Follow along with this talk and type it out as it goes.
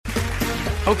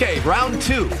Okay, round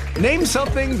two. Name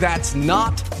something that's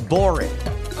not boring.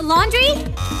 A laundry?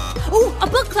 Ooh, a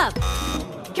book club.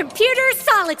 Computer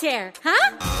solitaire,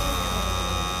 huh?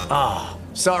 Ah,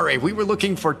 sorry, we were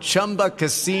looking for Chumba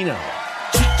Casino.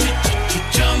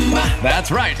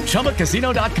 That's right,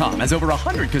 ChumbaCasino.com has over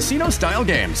 100 casino-style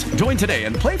games. Join today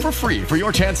and play for free for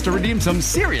your chance to redeem some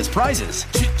serious prizes.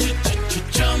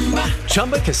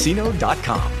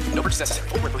 ChumbaCasino.com. No purchase necessary.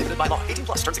 Void where prohibited by law. 18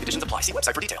 plus terms and conditions apply. See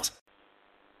website for details.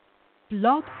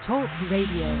 Blog Talk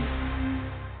Radio.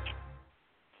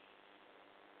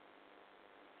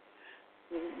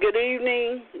 Good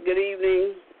evening, good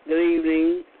evening, good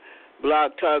evening,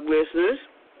 Blog Talk listeners.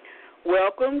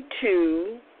 Welcome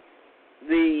to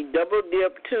the Double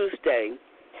Dip Tuesday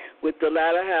with the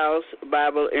Latter House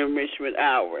Bible Enrichment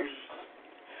Hour.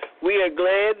 We are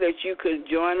glad that you could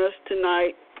join us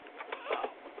tonight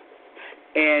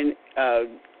and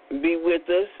be with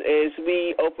us as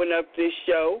we open up this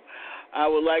show. I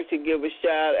would like to give a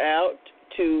shout out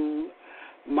to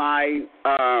my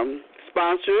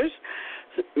sponsors,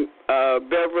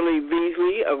 Beverly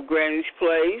Beasley of Greenwich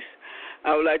Place.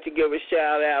 I would like to give a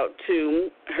shout out to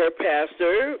her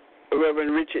pastor,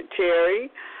 Reverend Richard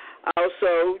Terry,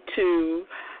 also to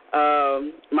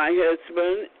my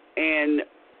husband and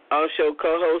also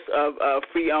co-host of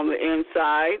Free on the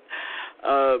Inside,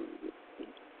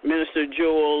 Minister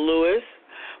Joel Lewis.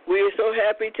 We are so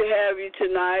happy to have you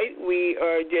tonight. We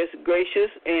are just gracious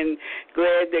and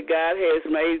glad that God has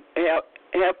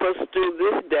help us through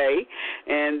this day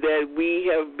and that we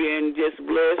have been just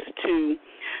blessed to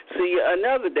see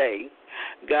another day.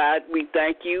 God, we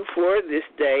thank you for this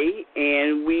day,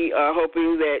 and we are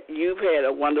hoping that you've had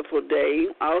a wonderful day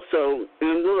also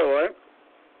in the Lord.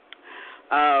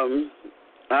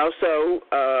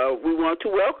 We want to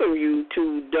welcome you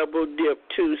to Double Dip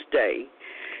Tuesday.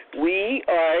 We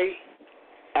have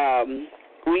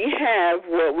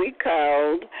what we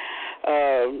called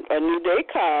a new day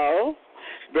called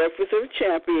Breakfast of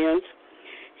Champions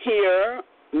here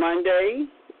Monday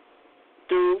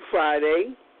through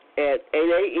Friday at 8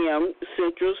 a.m.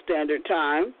 Central Standard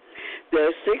Time.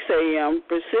 That's 6 a.m.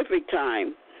 Pacific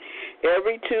Time.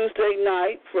 Every Tuesday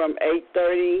night from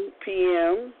 8:30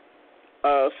 p.m.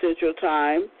 Central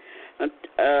Time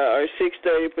or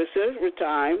 6:30 Pacific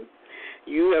Time,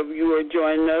 you are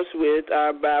joining us with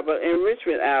our Bible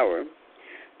Enrichment Hour.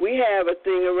 We have a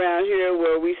thing around here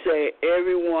where we say,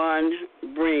 everyone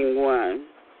bring one.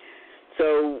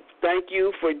 So thank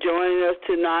you for joining us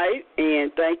tonight,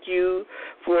 and thank you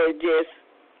for just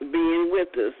being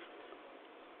with us.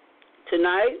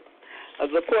 Tonight,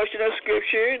 the portion of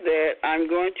Scripture that I'm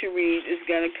going to read is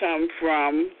going to come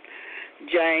from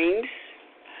James.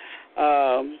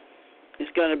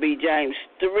 It's going to be James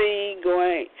 3,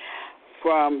 going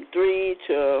from 3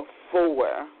 to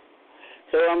 4.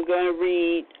 So I'm going to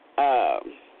read,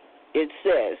 it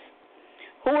says,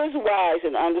 "Who is wise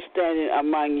and understanding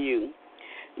among you?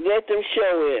 Let them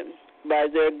show it by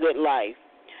their good life,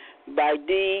 by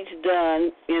deeds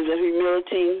done in the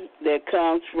humility that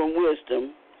comes from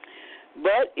wisdom.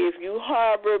 But if you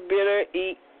harbor bitter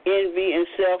envy and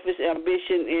selfish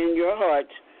ambition in your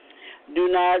hearts, do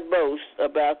not boast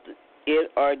about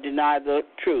it or deny the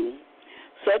truth.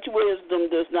 Such wisdom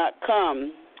does not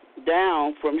come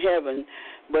down from heaven,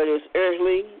 but is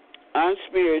earthly,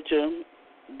 unspiritual,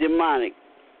 demonic.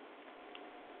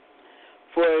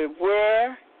 For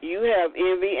where you have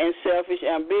envy and selfish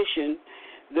ambition,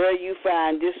 there you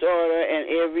find disorder and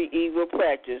every evil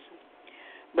practice.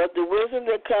 But the wisdom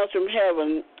that comes from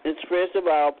heaven is first of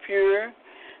all pure,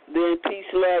 then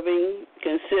peace-loving,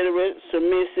 considerate,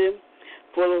 submissive,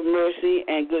 full of mercy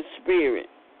and good spirit,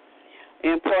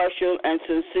 impartial and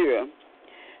sincere.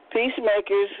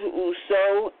 Peacemakers who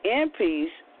sow in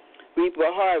peace reap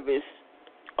a harvest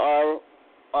of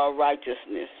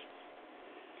righteousness.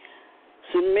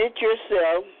 Submit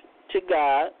yourself to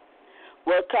God.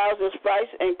 What causes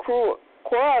fights and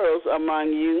quarrels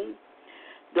among you?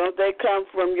 Don't they come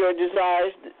from your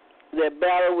desires that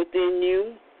battle within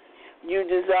you? You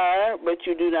desire, but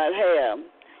you do not have,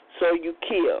 so you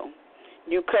kill.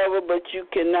 You cover, but you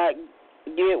cannot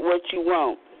get what you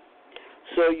want,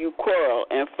 so you quarrel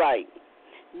and fight.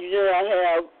 You do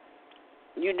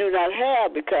not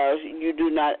have because you do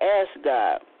not ask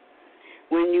God.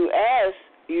 When you ask,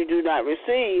 you do not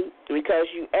receive because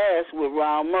you ask with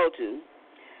wrong motive.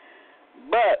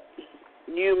 But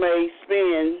you may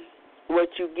spend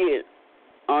what you get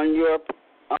on your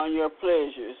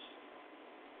pleasures.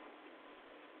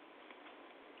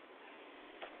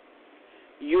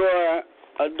 You are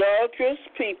adulterous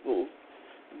people.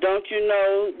 Don't you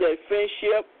know that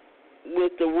friendship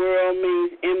with the world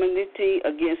means enmity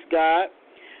against God?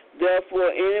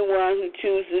 Therefore, anyone who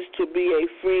chooses to be a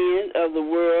friend of the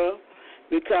world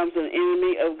becomes an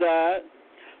enemy of God.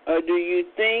 Or do you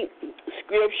think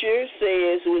Scripture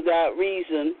says without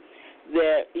reason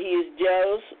that he is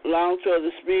jealous, longs for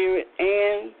the Spirit,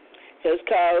 and has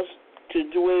cause to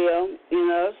dwell in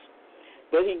us?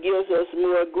 But he gives us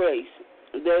more grace.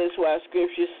 That is why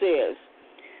Scripture says,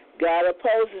 God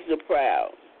opposes the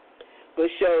proud, but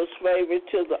shows favor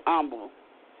to the humble.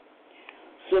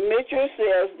 Submit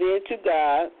yourselves then to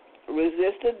God,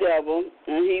 resist the devil,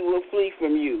 and he will flee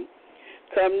from you.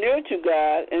 Come near to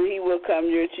God, and he will come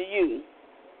near to you.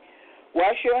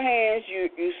 Wash your hands, you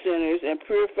sinners, and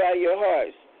purify your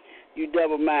hearts, you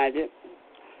double-minded.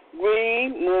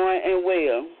 Grieve, mourn, and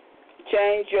wail.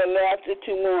 Change your laughter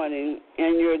to mourning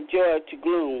and your joy to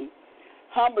gloom.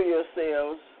 Humble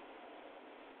yourselves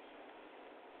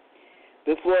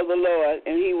before the Lord,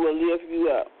 and he will lift you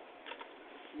up.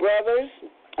 Brothers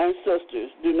and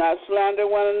sisters, do not slander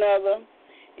one another.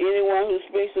 Anyone who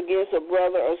speaks against a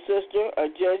brother or sister or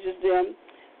judges them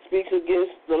speaks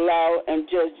against the law and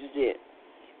judges it.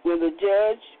 When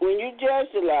you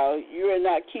judge the law, you are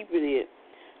not keeping it,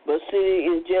 but sitting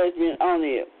in judgment on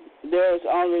it. There is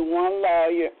only one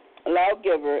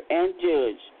lawgiver and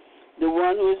judge, the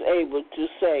one who is able to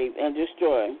save and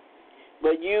destroy.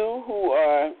 But you who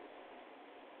are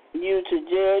you to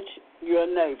judge your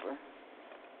neighbor.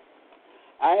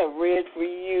 I have read for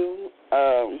you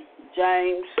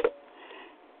James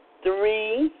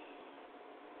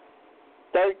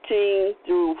 3:13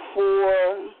 through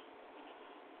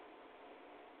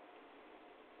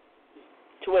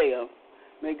 4:12.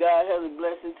 May God have a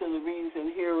blessing to the readers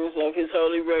and hearers of his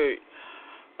holy word.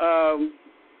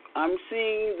 I'm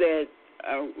seeing that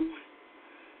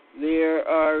there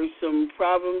are some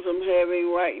problems I'm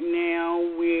having right now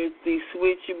with the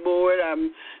switchboard.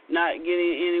 I'm not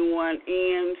getting anyone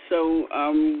in, so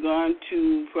I'm going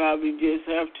to probably just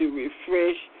have to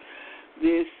refresh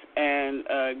this and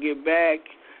get back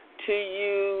to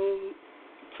you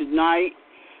tonight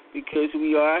because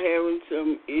we are having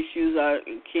some issues. I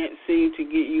can't seem to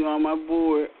get you on my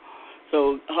board.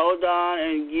 So hold on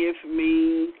and give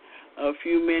me a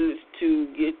few minutes to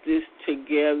get this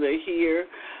together here.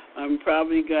 I'm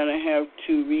probably going to have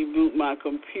to reboot my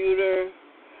computer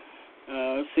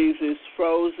since it's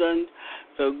frozen.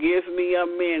 So give me a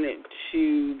minute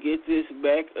to get this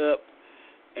back up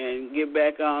and get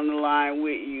back on the line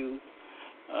with you.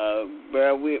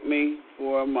 Bear with me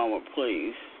for a moment,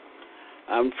 please.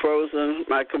 I'm frozen.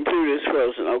 My computer is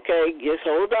frozen, okay? Just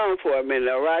hold on for a minute,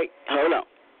 all right? Hold on.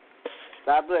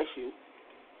 God bless you.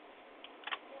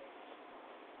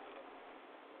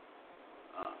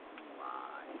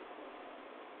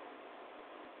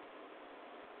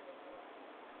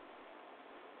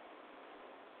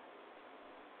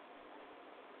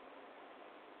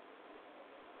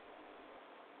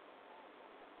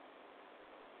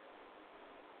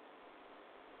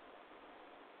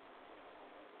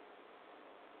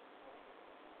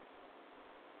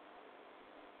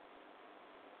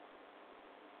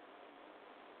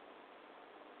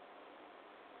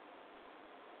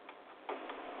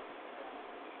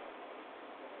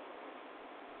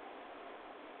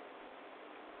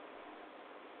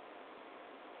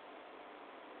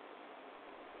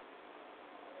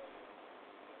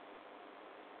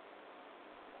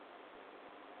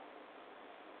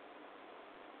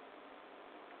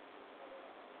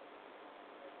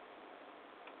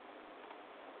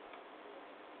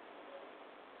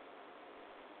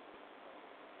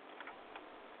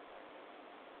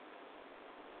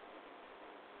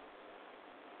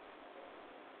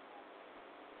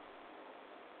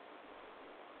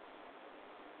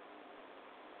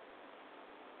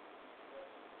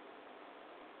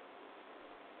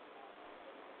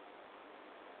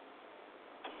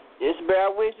 Just bear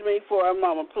with me for a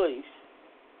moment, please.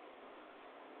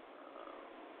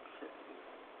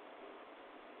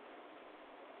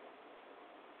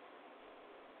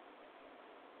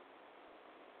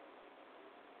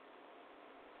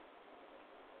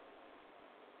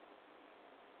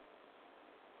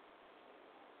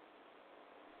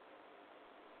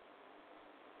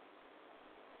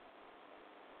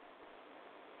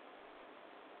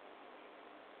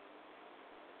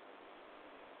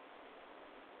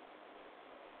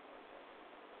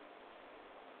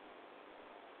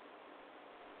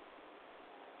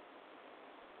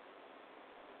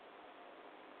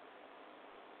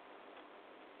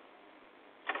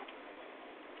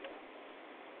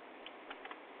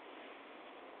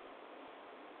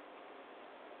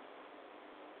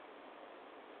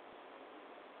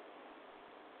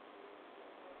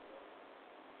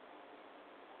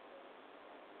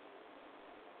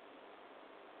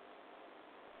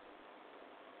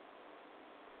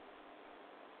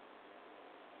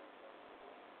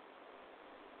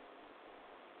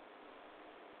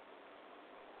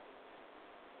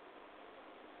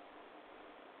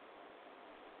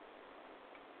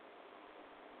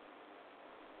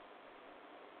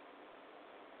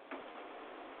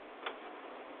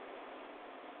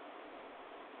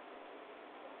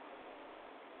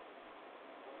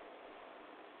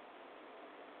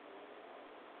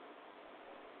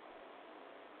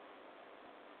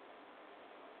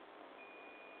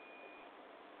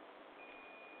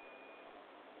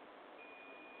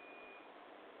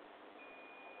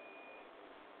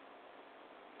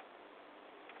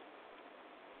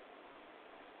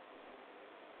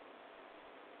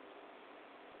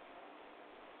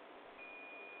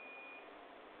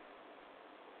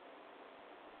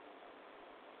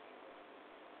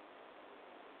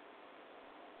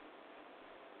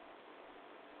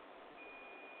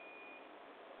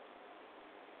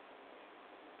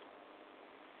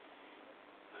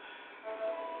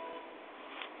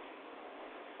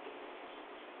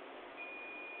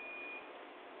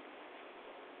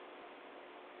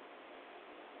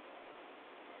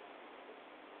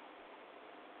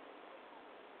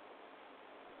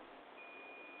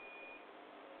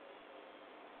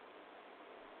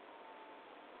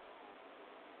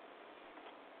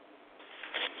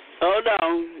 Hold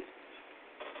on.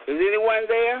 Is anyone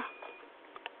there?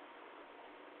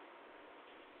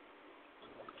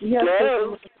 Yes.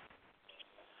 Hello?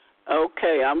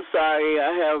 Okay, I'm sorry.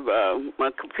 I have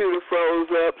my computer froze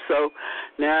up, so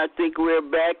now I think we're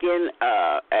back in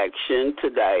action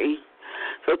today.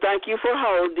 So thank you for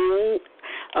holding.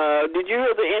 Did you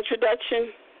hear the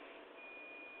introduction?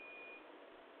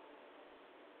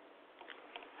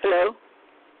 Hello?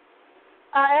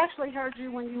 I actually heard you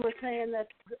when you were saying that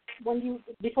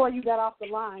before you got off the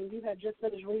line, you had just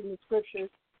finished reading the scriptures.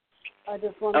 I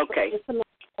just want to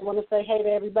say hey to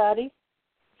everybody.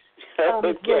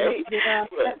 Okay.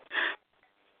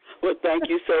 Well, thank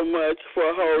you so much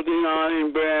for holding on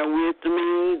and bearing with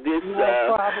me.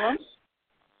 No problem.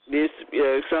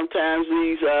 Sometimes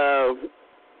these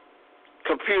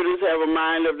computers have a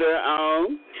mind of their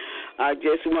own. I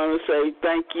just want to say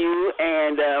thank you,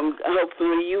 and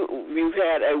hopefully you've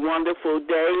had a wonderful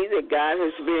day, that God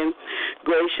has been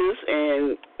gracious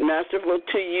and merciful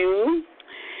to you.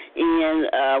 And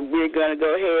we're going to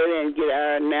go ahead and get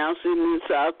our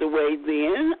announcements out the way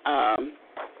then.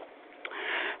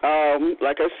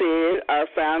 Like I said, our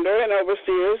founder and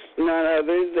overseer is none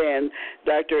other than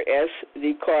Dr.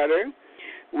 S.D. Carter.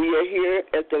 We are here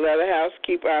at the Letter House.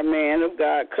 Keep our man of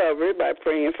God covered by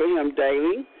praying for him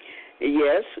daily.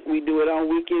 Yes, we do it on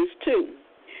weekends too.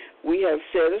 We have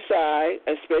set aside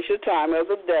a special time of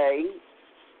the day,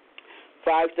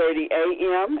 5:30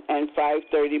 a.m. and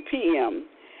 5:30 p.m.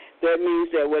 That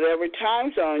means that whatever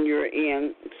time zone you're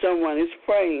in, someone is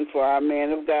praying for our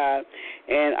man of God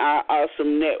and our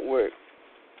awesome network.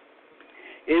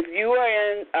 If you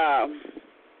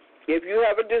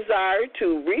have a desire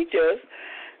to reach us,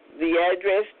 the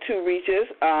address to reach us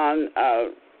on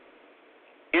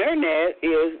internet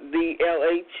is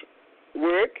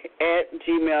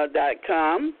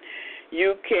thelhwork@gmail.com.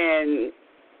 You can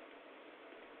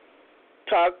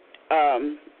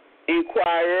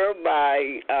inquire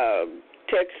by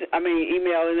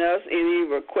emailing us any of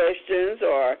your questions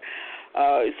or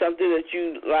something that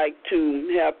you'd like to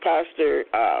have Pastor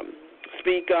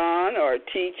speak on or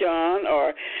teach on,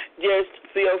 or just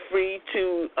feel free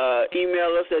to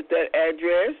email us at that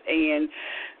address and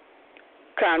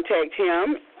contact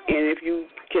him. And if you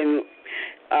can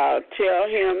tell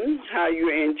him how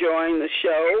you're enjoying the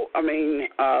show, the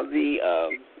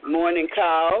morning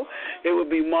call, it would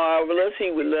be marvelous.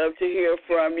 He would love to hear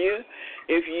from you.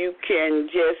 If you can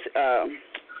just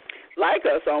like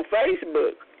us on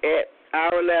Facebook at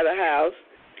Our Letter House,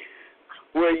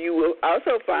 where you will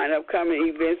also find upcoming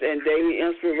events and daily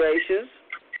inspirations.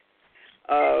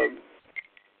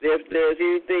 If there's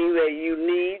anything that you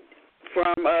need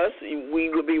from us, we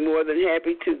will be more than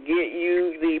happy to get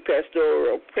you the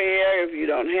pastoral prayer. If you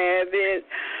don't have it,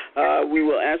 we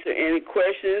will answer any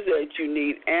questions that you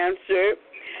need answered.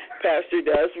 Pastor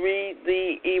does read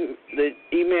the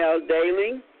email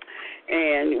daily,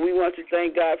 and we want to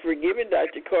thank God for giving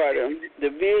Dr. Carter the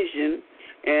vision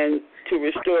and to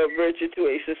restore virtue to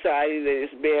a society that is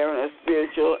barren of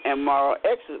spiritual and moral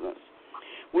excellence.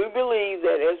 We believe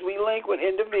that as we link with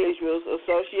individuals,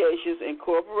 associations, and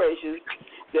corporations,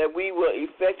 that we will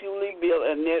effectively build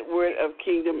a network of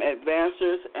kingdom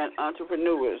advancers and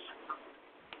entrepreneurs.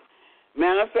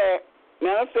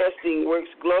 Manifesting works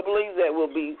globally that will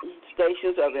be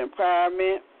stations of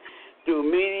empowerment through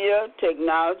media,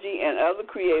 technology, and other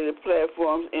creative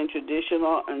platforms in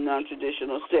traditional and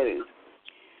non-traditional settings.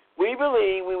 We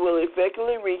believe we will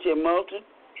effectively reach a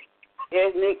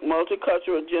multi-ethnic,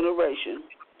 multicultural generation.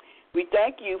 We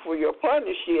thank you for your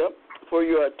partnership, for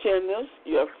your attendance,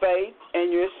 your faith,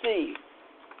 and your seed,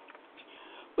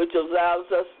 which allows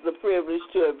us the privilege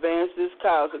to advance this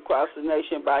cause across the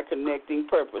nation by connecting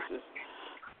purposes.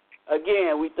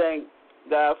 Again, we thank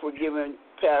God for giving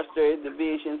Pastor the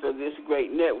vision for this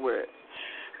great network.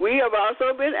 We have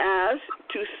also been asked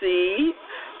to see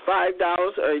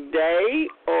 $5 a day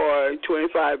or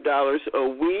 $25 a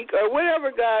week or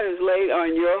whatever God has laid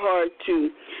on your heart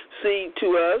to see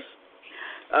to us.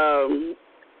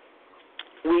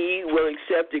 We will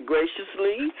accept it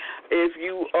graciously. If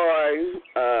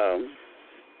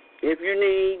you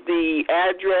need the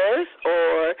address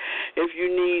or if you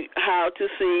need how to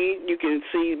see, you can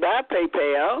see by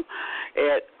PayPal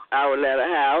at Our Letter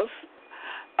House.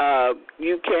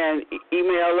 You can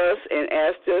email us and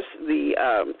ask us the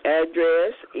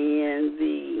address and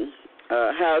the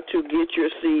how to get your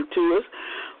seed to us.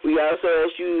 We also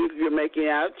ask you, if you're making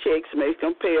out checks, make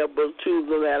them payable to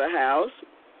the Letter House.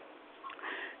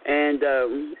 And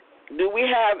do we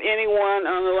have anyone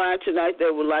on the line tonight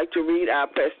that would like to read our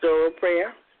pastoral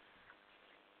prayer?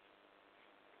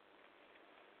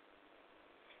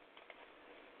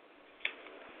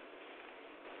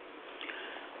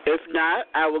 If not,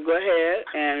 I will go ahead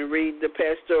and read the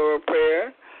pastoral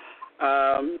prayer.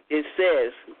 It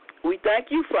says, we thank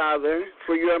you, Father,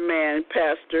 for your man,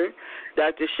 Pastor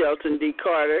Dr. Shelton D.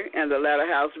 Carter, and the Latter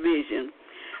House Vision.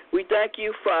 We thank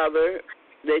you, Father,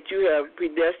 that you have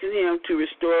predestined him to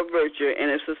restore virtue in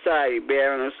a society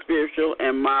bearing on spiritual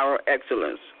and moral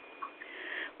excellence.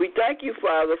 We thank you,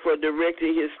 Father, for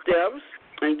directing his steps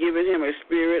and giving him a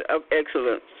spirit of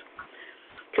excellence.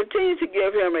 Continue to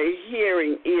give him a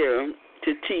hearing ear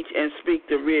to teach and speak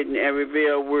the written and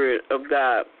revealed word of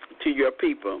God to your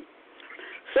people.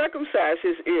 Circumcise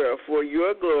his ear for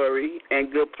your glory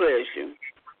and good pleasure.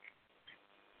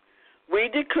 We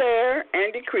declare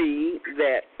and decree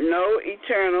that no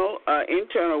external or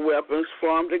internal weapons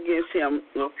formed against him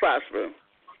will prosper.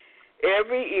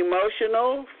 Every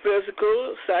emotional,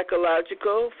 physical,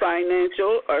 psychological,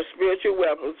 financial, or spiritual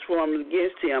weapons formed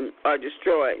against him are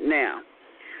destroyed now.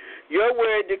 Your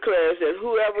word declares that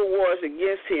whoever wars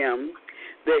against him,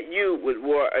 that you would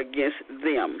war against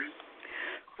them.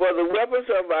 For the weapons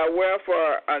of our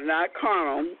warfare are not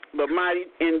carnal, but mighty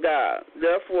in God.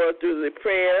 Therefore, through the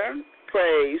prayer,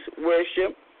 praise,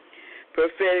 worship,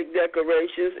 prophetic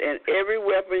declarations, and every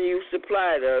weapon you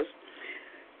supplied us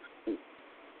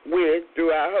with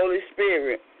through our Holy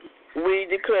Spirit, we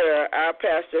declare our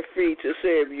pastor free to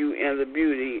serve you in the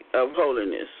beauty of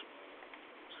holiness.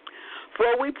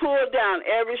 For we pull down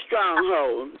every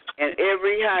stronghold and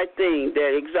every high thing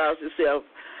that exalts itself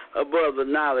above the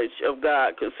knowledge of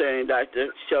God concerning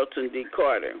Dr. Shelton D.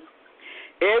 Carter.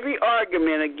 Every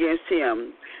argument against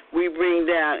him we bring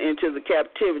down into the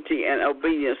captivity and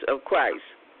obedience of Christ.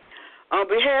 On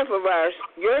behalf of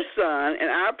your son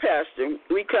and our pastor,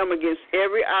 we come against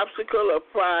every obstacle of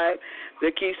pride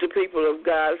that keeps the people of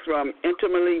God from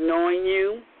intimately knowing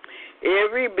you.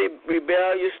 Every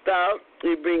rebellious thought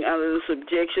we bring under the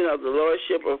subjection of the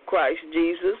lordship of Christ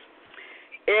Jesus.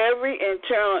 Every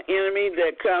internal enemy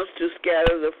that comes to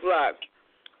scatter the flock,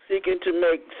 seeking to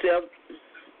make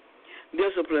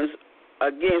self-disciplines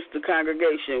against the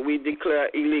congregation, we declare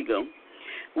illegal.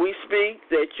 We speak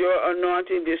that your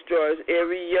anointing destroys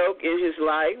every yoke in his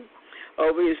life,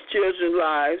 over his children's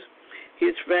lives,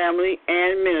 his family,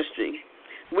 and ministry.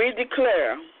 We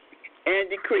declare and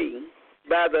decree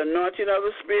by the anointing of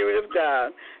the Spirit of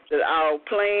God that our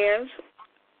plans,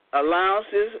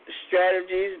 allowances,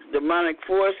 strategies, demonic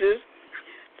forces,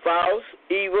 false,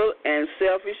 evil, and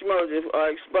selfish motives are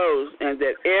exposed, and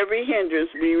that every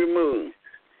hindrance be removed.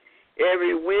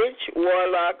 Every witch,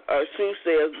 warlock, or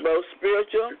soothsayer, both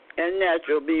spiritual and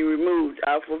natural, be removed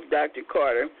off of Dr.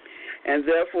 Carter, and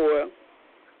therefore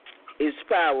its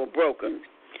power broken.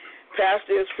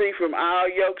 Pastor is free from all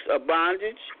yokes of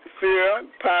bondage, fear,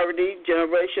 poverty,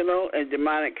 generational, and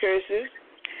demonic curses.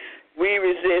 We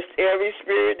resist every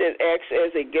spirit that acts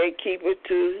as a gatekeeper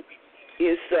to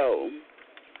his soul.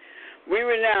 We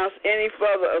renounce any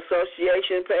further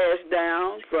association passed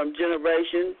down from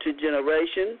generation to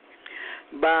generation,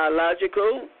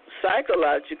 biological,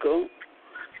 psychological,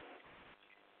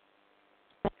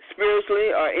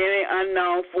 spiritually, or any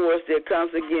unknown force that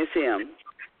comes against him.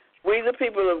 We, the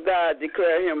people of God,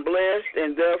 declare him blessed,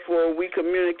 and therefore we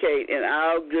communicate in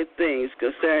all good things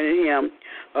concerning him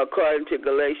according to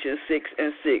Galatians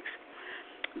 6:6.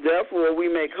 Therefore we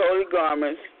make holy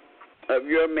garments of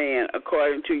your man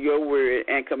according to your word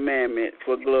and commandment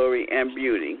for glory and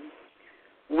beauty.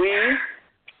 We,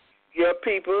 your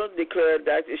people, declare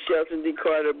Dr. Shelton D.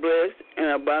 Carter blessed and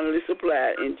abundantly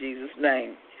supplied in Jesus'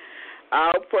 name.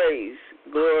 All praise,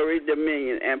 glory,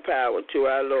 dominion, and power to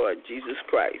our Lord Jesus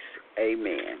Christ.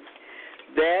 Amen.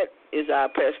 That is our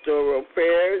pastoral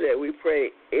prayer that we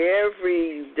pray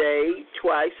every day,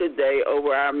 twice a day,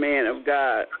 over our man of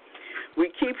God.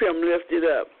 We keep him lifted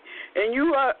up. And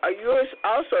you're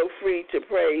also free to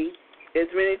pray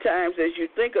as many times as you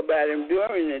think about him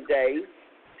during the day,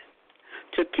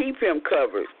 to keep him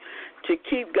covered, to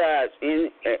keep God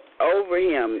over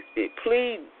him.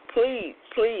 Plead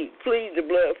the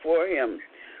blood for him.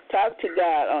 Talk to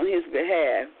God on his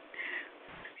behalf.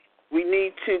 We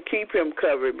need to keep him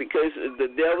covered because the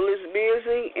devil is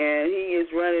busy and he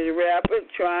is running rapid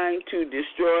trying to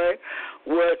destroy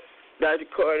what Dr.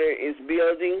 Carter is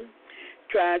building,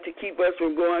 trying to keep us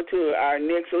from going to our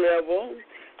next level.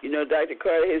 You know, Dr.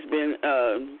 Carter has been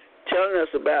telling us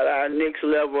about our next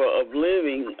level of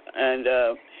living, and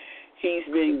he's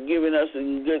been giving us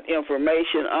some good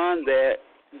information on that.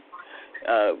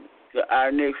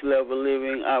 Our next level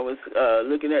living. I was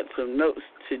looking at some notes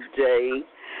today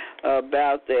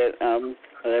about that.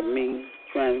 Let me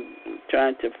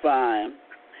trying to find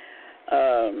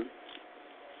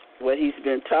what he's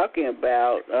been talking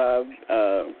about.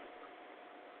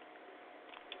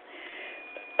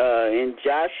 in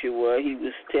Joshua, he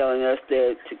was telling us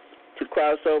that to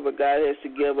cross over, God has to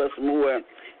give us more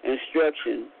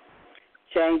instruction,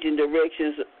 changing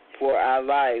directions for our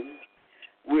life.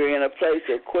 We're in a place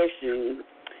of questioning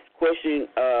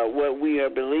what we are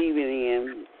believing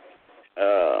in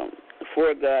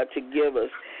for God to give us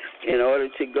in order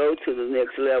to go to the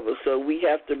next level. So we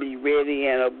have to be ready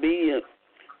and obedient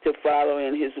to follow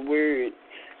in His word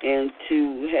and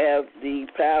to have the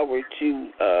power to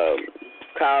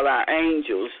call our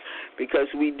angels, because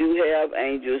we do have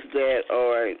angels that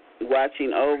are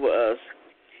watching over us,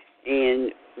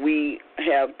 and we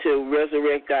have to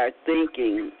resurrect our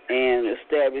thinking and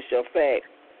establish a fact.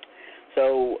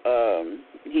 So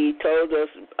he told us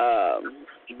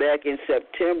back in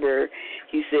September,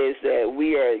 he says that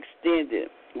we are extended,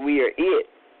 we are it,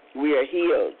 we are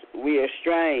healed, we are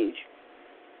strange,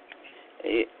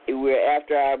 we're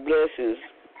after our blessings.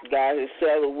 God has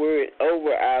said a word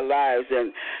over our lives,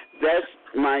 and that's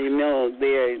monumental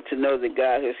there to know that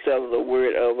God has settled a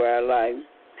word over our life.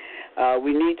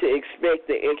 We need to expect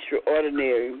the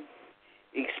extraordinary,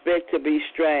 expect to be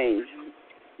strange.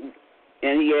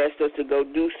 And He asked us to go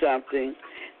do something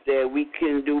that we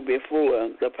couldn't do before.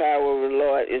 The power of the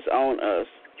Lord is on us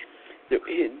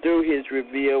through His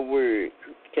revealed word.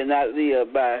 Cannot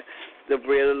live by the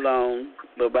bread alone,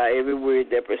 but by every word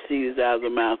that proceeds out of the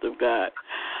mouth of God.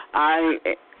 I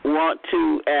want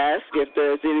to ask if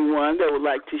there's anyone that would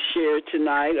like to share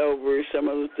tonight over some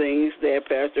of the things that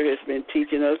Pastor has been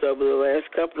teaching us over the last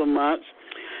couple of months.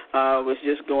 I was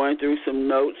just going through some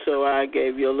notes, so I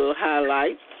gave you a little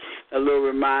highlight, a little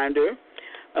reminder.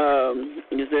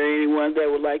 Is there anyone that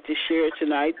would like to share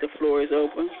tonight? The floor is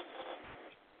open.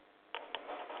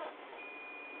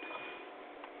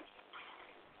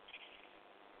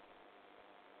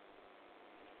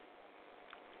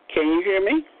 Can you hear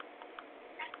me?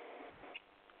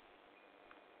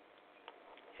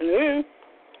 Hello?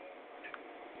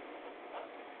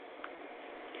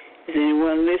 Is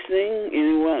anyone listening?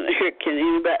 Anyone? Can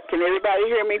everybody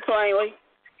hear me plainly?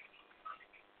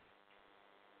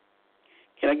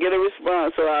 Can I get a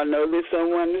response so I know that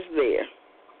someone is there?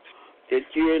 That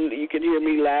you can hear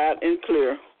me loud and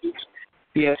clear.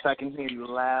 Yes, I can hear you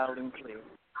loud and clear.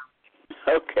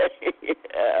 Okay.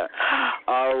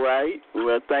 All right.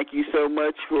 Well, thank you so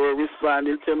much for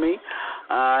responding to me.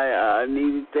 I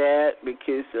needed that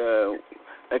because,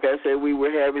 like I said, we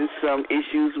were having some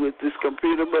issues with this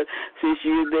computer, but since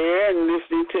you're there and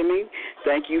listening to me,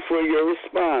 thank you for your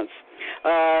response.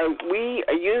 We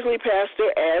usually,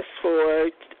 Pastor, asks for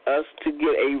us to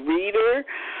get a reader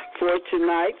for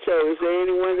tonight, so is there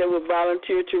anyone that would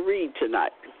volunteer to read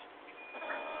tonight?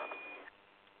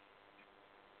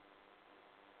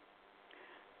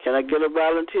 Can I get a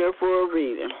volunteer for a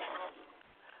reader?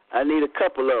 I need a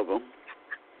couple of them.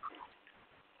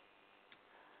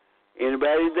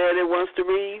 Anybody there that wants to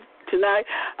read tonight?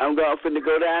 I'm going to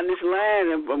go down this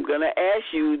line, and I'm going to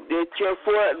ask you that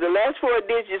the last four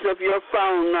digits of your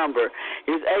phone number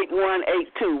is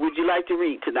 8182. Would you like to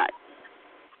read tonight?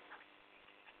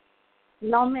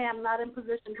 No, ma'am, not in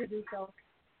position to do so.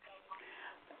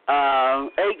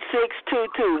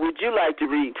 8622. Would you like to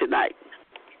read tonight?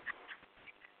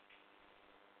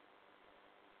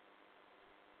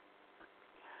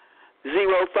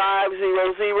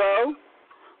 0500.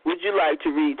 Would you like to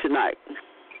read tonight?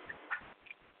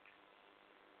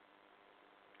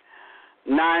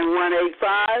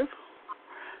 9185.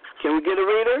 Can we get a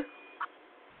reader?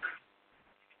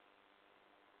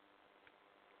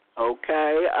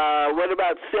 Okay. What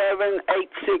about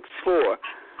 7864?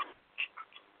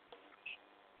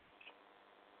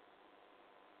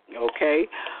 Okay.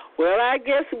 Well, I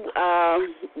guess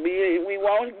we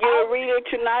won't get a reader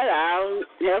tonight. I'll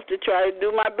have to try to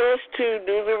do my best to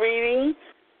do the reading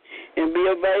and be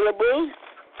available.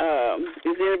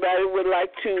 If anybody would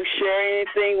like to share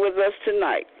anything with us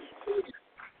tonight?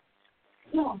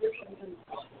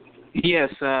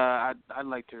 Yes, I'd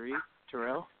like to read.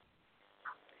 Terrell?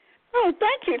 Oh,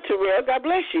 thank you, Terrell. God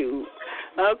bless you.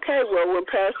 Okay, well, when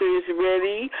Pastor is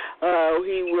ready,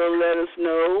 he will let us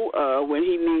know when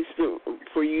he needs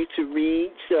for you to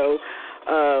read. So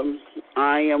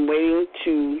I am waiting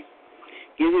to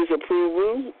get his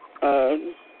approval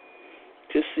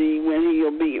to see when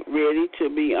he'll be ready to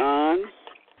be on.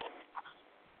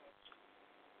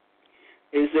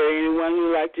 Is there anyone who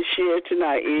would like to share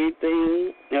tonight?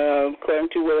 Anything according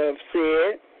to what I've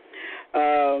said?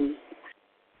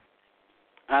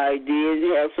 I did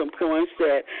have some points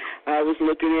that I was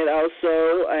looking at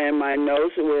also in my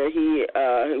notes where he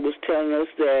was telling us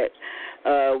that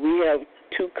we have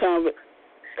two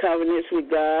covenants with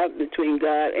God, between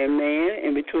God and man,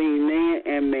 and between man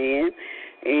and man.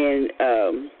 And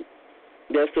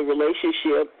that's the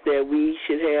relationship that we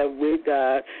should have with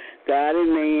God, God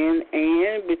and man,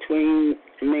 and between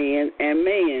man and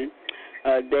man.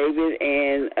 David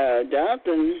and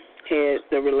Jonathan had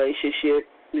the relationship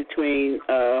between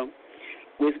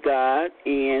with God,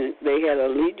 and they had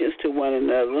allegiance to one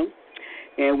another.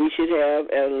 And we should have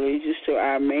allegiance to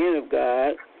our man of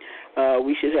God.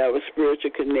 We should have a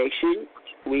spiritual connection.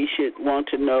 We should want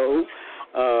to know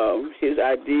his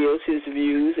ideals, his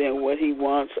views, and what he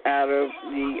wants out of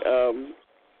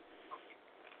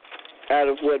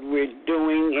what we're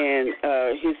doing, and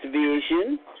his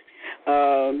vision.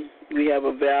 We have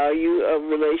a value of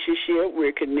relationship.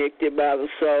 We're connected by the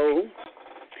soul.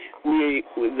 The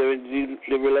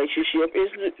relationship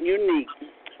is unique.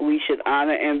 We should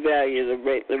honor and value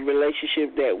the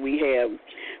relationship that we have.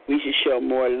 We should show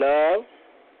more love.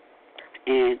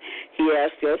 And he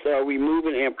asked us, are we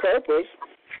moving in purpose?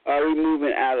 Are we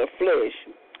moving out of flesh,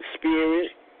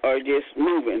 spirit, or just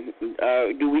moving?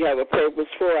 Do we have a purpose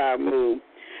for our move?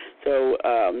 So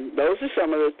those are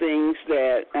some of the things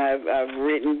that I've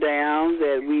written down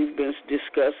that we've been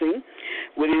discussing.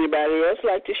 Would anybody else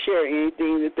like to share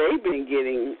anything that they've been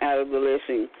getting out of the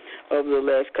lesson over the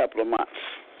last couple of months?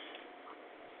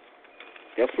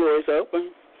 The floor is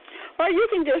open. Or you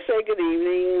can just say good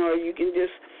evening, or you can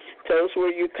just tell us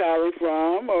where you're calling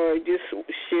from, or just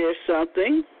share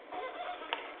something.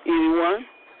 Anyone?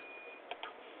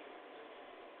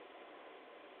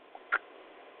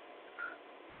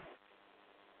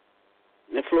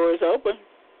 The floor is open.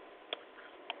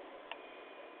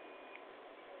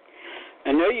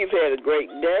 I know you've had a great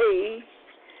day.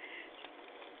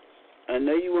 I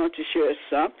know you want to share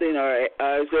something, or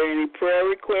is there any prayer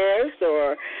requests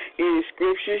or any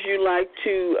scriptures you'd like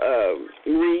to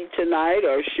read tonight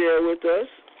or share with us?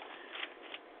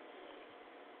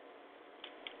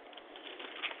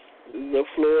 The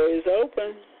floor is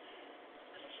open.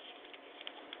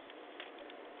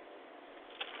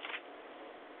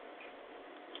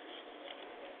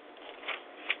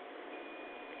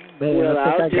 Man, well,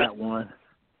 I think I got one.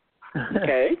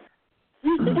 Okay.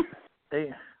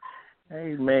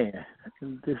 Hey, man,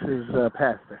 this is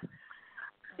Pastor.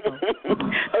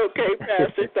 Okay,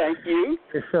 Pastor, thank you.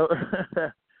 So,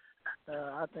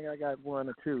 I think I got one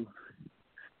or two.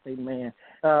 Amen.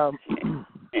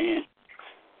 You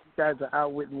guys are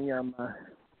out with me on my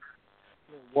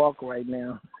walk right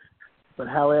now. But,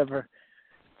 however,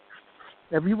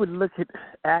 if you would look at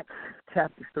Acts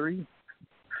chapter 3,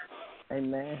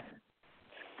 amen.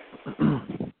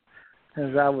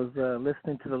 As I was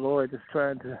listening to the Lord, just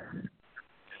trying to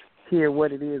hear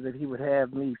what it is that he would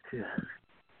have me to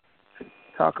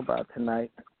talk about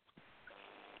tonight.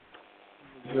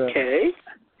 Okay.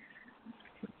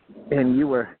 And you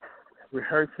were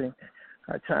rehearsing,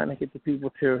 trying to get the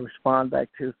people to respond back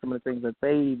to some of the things that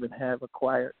they even have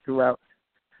acquired throughout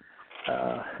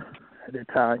their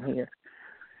time here.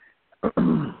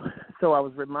 So I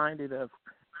was reminded of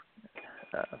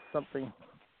something,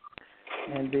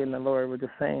 and then the Lord was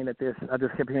just saying that I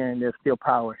just kept hearing there's still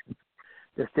power.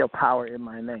 There's still power in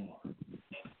my name.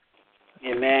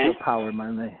 Amen. There's still power in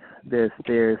my name.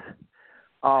 There's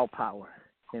all power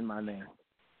in my name.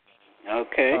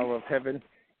 Okay. Power of heaven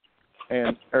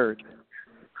and earth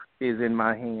is in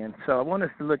my hand. So I want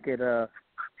us to look at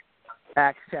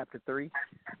Acts chapter 3.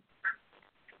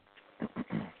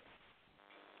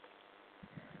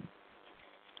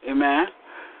 Amen.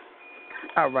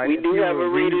 All right. We do have a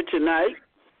reader tonight.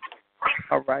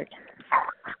 All right.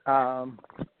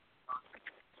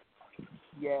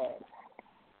 Yeah.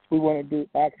 We want to do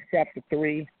Acts chapter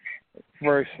 3,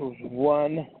 verses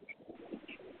 1.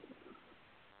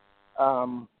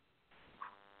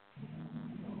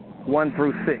 1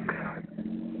 through 6.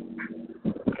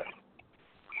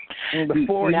 And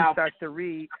before you start to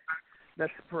read,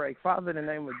 let's pray. Father, in the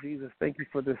name of Jesus, thank you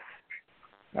for this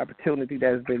opportunity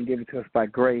that has been given to us by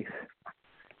grace,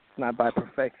 not by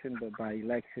perfection, but by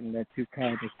election that you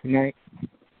called us tonight.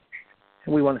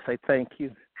 And we want to say thank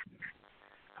you.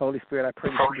 Holy Spirit, I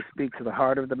pray that you would speak to the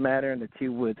heart of the matter and that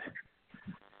you would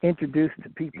introduce to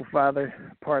people, Father,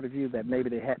 a part of you that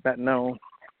maybe they had not known,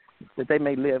 that they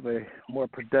may live a more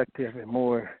productive and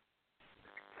more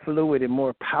fluid and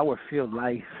more power-filled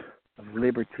life of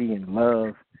liberty and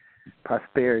love,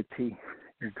 prosperity,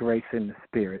 and grace in the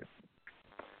Spirit.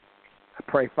 I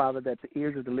pray, Father, that the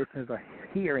ears of the listeners are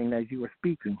hearing as you are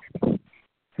speaking,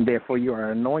 and therefore you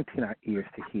are anointing our ears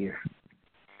to hear.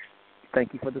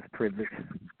 Thank you for this privilege,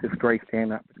 this grace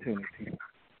and opportunity.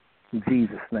 In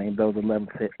Jesus' name, those 11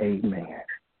 said amen.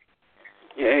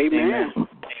 Amen.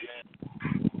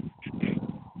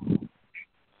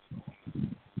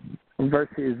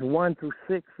 verses 1 through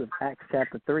 6 of Acts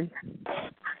chapter 3.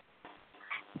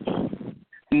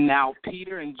 Now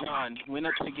Peter and John went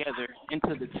up together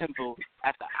into the temple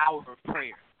at the hour of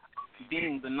prayer,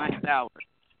 being the ninth hour.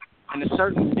 And a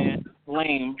certain man,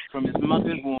 lame from his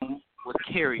mother's womb, was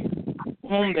carried,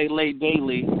 whom they laid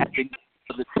daily at the gate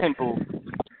of the temple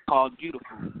called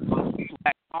Beautiful, who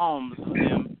had alms of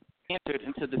them entered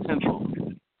into the temple.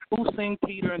 Who seeing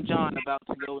Peter and John about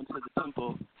to go into the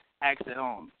temple, asked at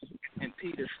alms. And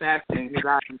Peter, fastening his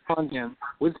eyes upon him,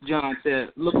 with John said,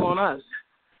 Look on us.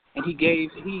 And he gave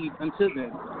heed unto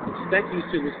them, expecting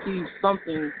to receive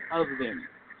something of them.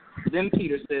 Then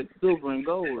Peter said, Silver and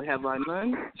gold have I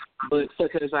none, but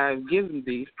such as I have given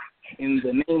thee, in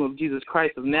the name of Jesus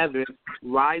Christ of Nazareth,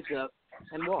 rise up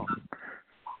and walk.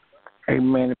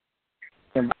 Amen.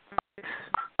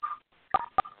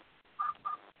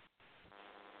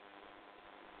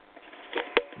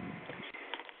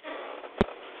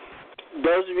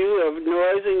 Those of you who have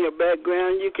noise in your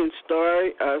background, you can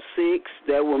start 6.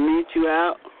 That will mute you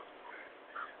out.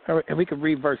 All right, and we can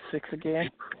read verse 6 again.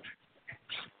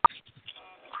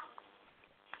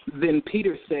 Then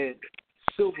Peter said,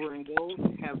 Silver and gold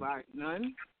have I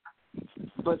none,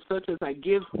 but such as I have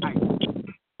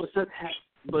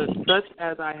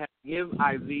give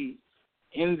I thee,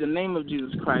 in the name of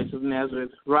Jesus Christ of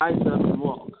Nazareth, rise up and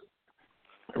walk.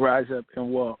 Rise up and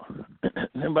walk.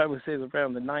 The Bible says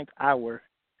around the ninth hour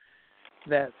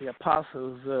that the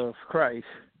apostles of Christ,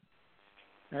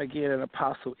 again, an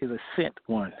apostle is a sent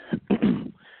one.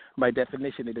 By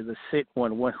definition, it is a sent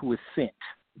one who is sent.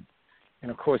 And,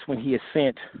 of course, when he is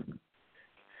sent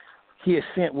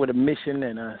with a mission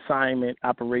and an assignment,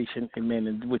 operation, amen,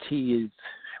 in which he is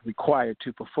required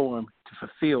to perform, to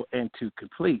fulfill, and to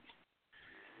complete.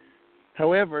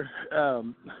 However,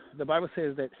 the Bible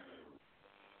says that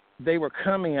they were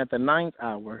coming at the ninth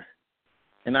hour,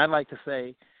 and I'd like to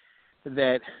say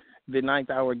that the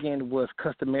ninth hour, again, was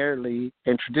customarily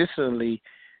and traditionally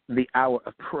the hour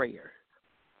of prayer.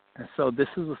 And so this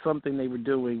is something they were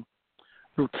doing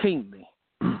routinely.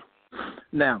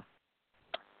 Now,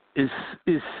 is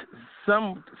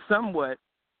somewhat,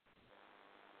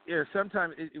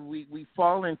 sometimes we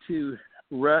fall into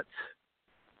ruts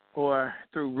or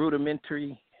through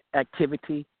rudimentary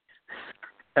activity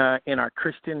in our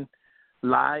Christian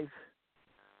lives,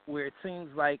 where it seems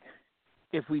like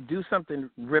if we do something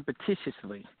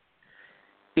repetitiously,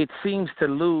 it seems to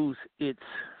lose its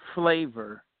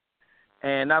flavor.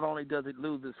 And not only does it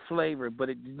lose its flavor, but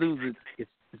it loses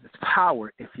its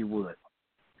power, if you would,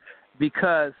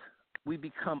 because we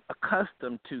become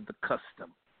accustomed to the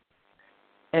custom.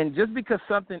 And just because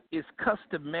something is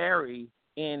customary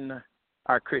in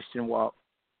our Christian walk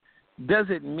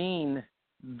doesn't mean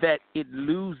that it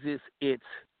loses its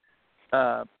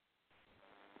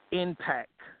impact.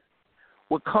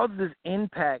 What causes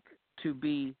impact to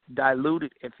be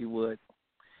diluted, if you would,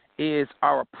 is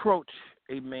our approach,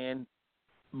 amen,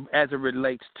 as it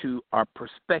relates to our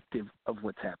perspective of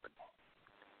what's happening.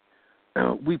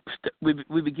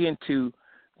 We begin to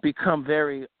become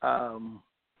very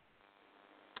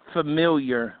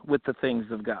familiar with the things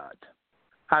of God,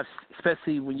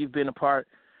 especially when you've been a part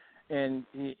and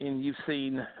you've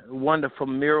seen wonderful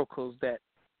miracles that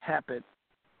happen.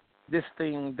 This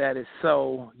thing that is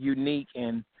so unique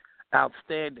and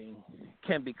outstanding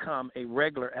can become a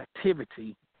regular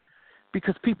activity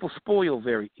because people spoil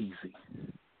very easy.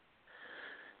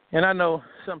 And I know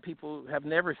some people have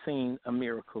never seen a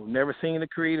miracle, never seen a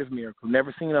creative miracle,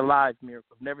 never seen a live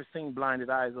miracle, never seen blinded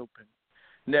eyes open,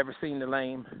 never seen the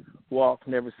lame walk,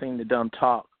 never seen the dumb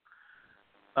talk.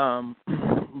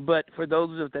 But for those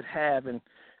of us that have and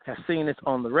have seen this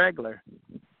on the regular,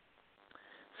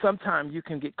 sometimes you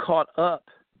can get caught up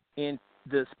in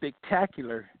the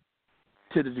spectacular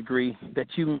to the degree that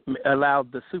you allow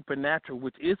the supernatural,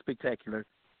 which is spectacular,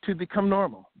 to become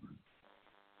normal.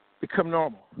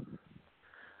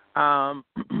 I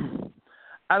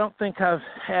don't think I've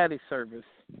had a service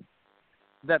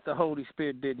that the Holy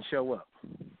Spirit didn't show up.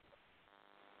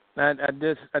 I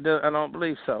don't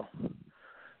believe so.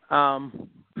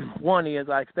 One is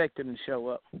I expect him to show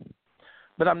up,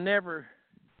 but I'm never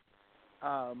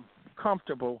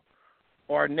comfortable,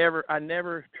 or I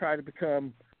never try to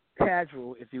become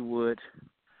casual, if you would,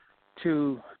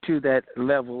 to that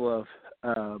level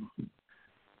of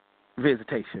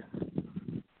visitation.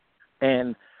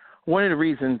 And one of the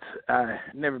reasons I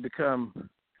never become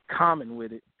common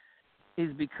with it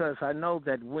is because I know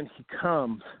that when he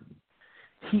comes,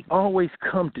 he always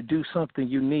comes to do something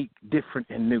unique, different,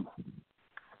 and new.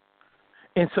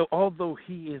 And so although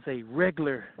he is a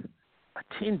regular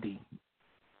attendee,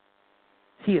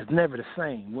 he is never the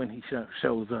same when he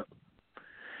shows up.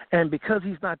 And because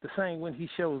he's not the same when he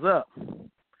shows up,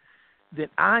 then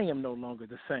I am no longer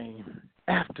the same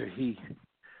after he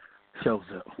shows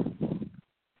up.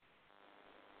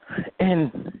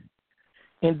 And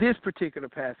in this particular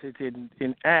passage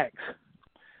in Acts,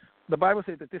 the Bible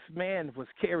says that this man was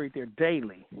carried there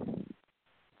daily,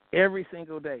 every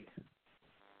single day.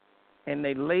 And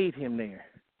they laid him there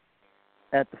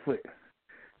at the foot.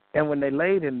 And when they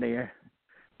laid him there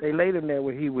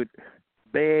where he would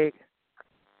beg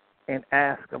and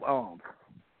ask of alms.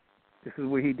 This is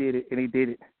where he did it, and he did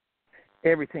it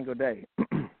every single day.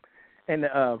 And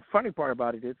the funny part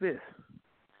about it is this,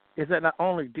 is that not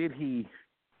only did he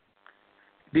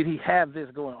have this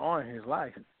going on in his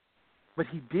life, but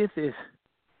he did this,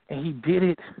 and he did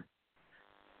it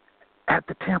at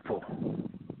the temple.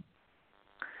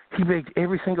 He begged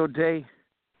every single day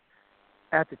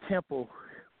at the temple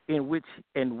in which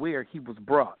and where he was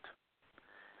brought.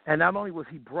 And not only was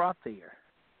he brought there,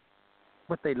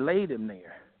 but they laid him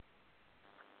there.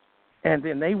 And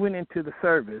then they went into the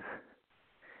service,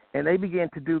 and they began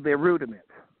to do their rudiments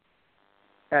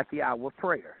at the hour of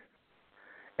prayer.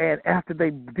 And after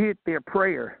they did their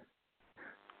prayer,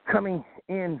 coming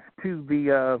into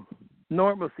the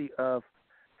normalcy of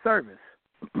service,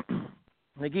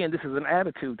 and again, this is an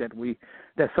attitude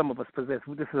that some of us possess.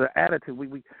 This is an attitude.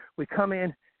 We come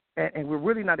in and we're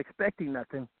really not expecting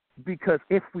nothing, because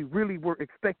if we really were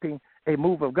expecting a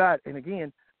move of God, and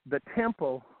again, the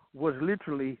temple was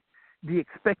literally the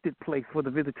expected place for the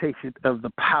visitation of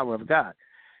the power of God.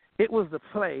 It was the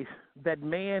place that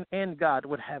man and God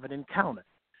would have an encounter.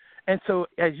 And so,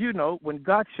 as you know, when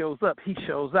God shows up, he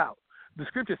shows out. The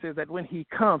scripture says that when he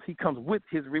comes with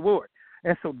his reward.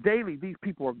 And so daily, these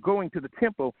people are going to the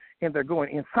temple, and they're going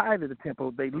inside of the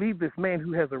temple. They leave this man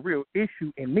who has a real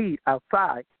issue and need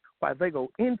outside, while they go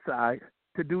inside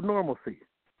to do normalcy.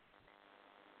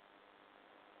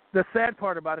 The sad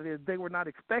part about it is they were not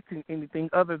expecting anything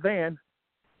other than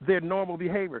their normal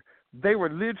behavior. They were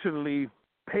literally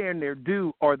paying their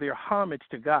due or their homage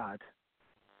to God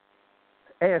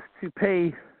as to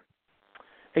pay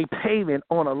a payment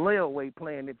on a layaway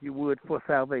plan, if you would, for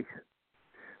salvation.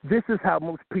 This is how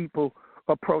most people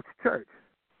approach church.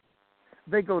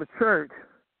 They go to church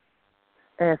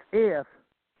as if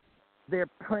they're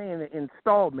paying an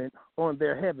installment on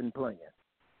their heaven plan.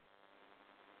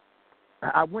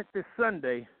 I went this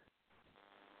Sunday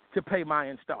to pay my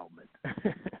installment.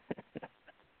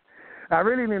 I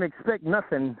really didn't expect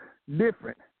nothing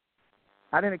different.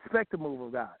 I didn't expect the move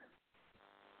of God.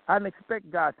 I didn't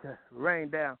expect God to rain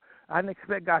down. I didn't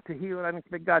expect God to heal. I didn't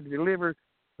expect God to deliver.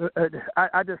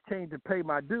 I just came to pay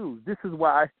my dues. This is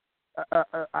why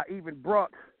I even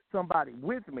brought somebody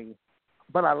with me,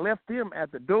 but I left them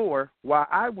at the door while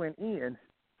I went in.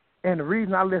 And the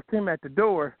reason I left him at the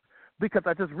door, because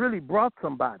I just really brought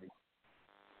somebody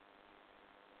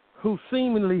who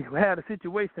seemingly had a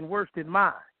situation worse than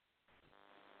mine.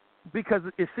 Because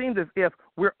it seems as if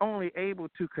we're only able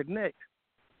to connect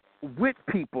with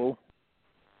people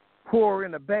who are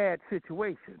in a bad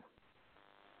situation.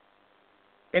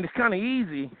 And it's kind of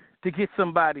easy to get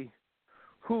somebody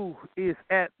who is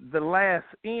at the last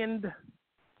end,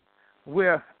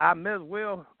 where I may as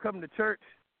well come to church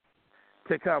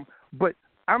to come. But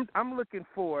I'm looking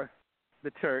for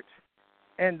the church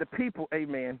and the people,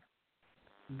 amen,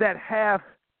 that have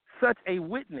such a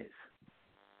witness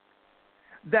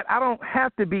that I don't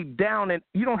have to be down, and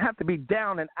you don't have to be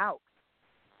down and out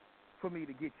for me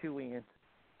to get you in.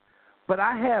 But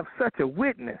I have such a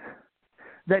witness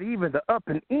that even the up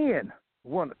and in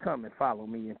want to come and follow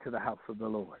me into the house of the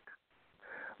Lord.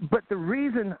 But the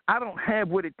reason I don't have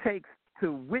what it takes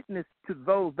to witness to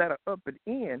those that are up and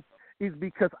in is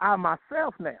because I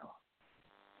myself now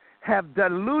have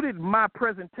diluted my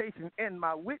presentation and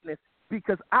my witness,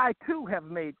 because I too have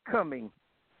made coming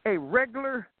a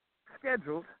regular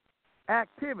scheduled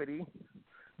activity,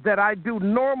 that I do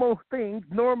normal things,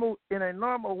 normal in a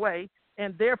normal way,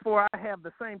 and therefore I have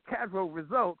the same casual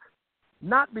results,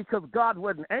 not because God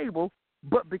wasn't able,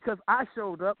 but because I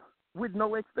showed up with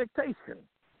no expectation.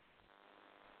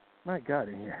 My God,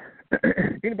 in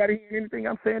here. Anybody hear anything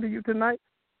I'm saying to you tonight?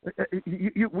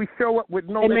 We show up with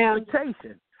no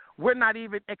expectation. We're not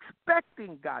even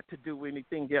expecting God to do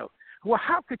anything else. Well,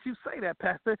 how could you say that,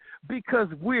 Pastor? Because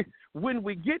when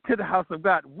we get to the house of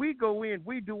God, we go in,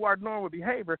 we do our normal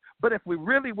behavior, but if we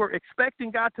really were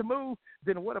expecting God to move,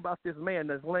 then what about this man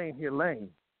that's laying here lame?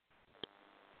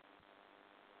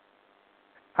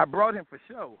 I brought him for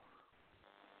show,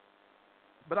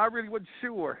 but I really wasn't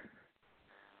sure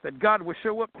that God would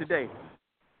show up today.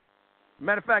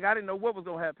 Matter of fact, I didn't know what was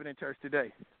going to happen in church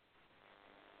today.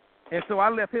 And so I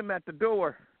left him at the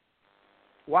door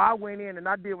Well, I went in and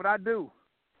I did what I do.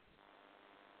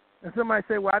 And somebody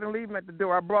said, well, I didn't leave him at the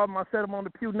door. I brought him, I set him on the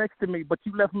pew next to me, but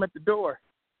you left him at the door.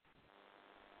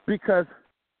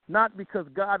 Not because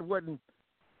God wasn't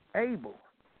able,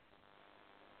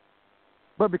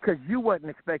 but because you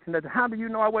wasn't expecting nothing. How do you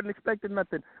know I wasn't expecting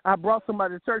nothing? I brought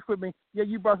somebody to church with me. Yeah,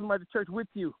 you brought somebody to church with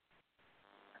you.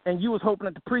 And you was hoping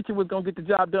that the preacher was going to get the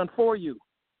job done for you.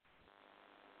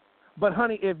 But,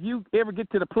 honey, if you ever get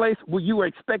to the place where you are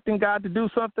expecting God to do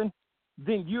something,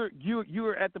 then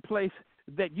you're at the place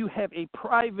that you have a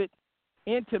private,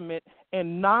 intimate,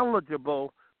 and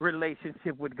knowledgeable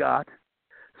relationship with God.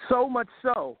 So much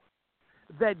so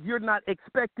that you're not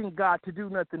expecting God to do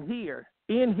nothing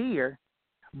in here,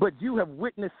 but you have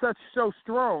witnessed so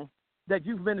strong that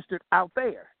you've ministered out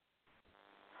there.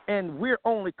 And we're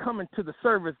only coming to the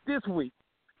service this week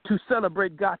to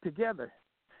celebrate God together.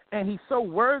 And he's so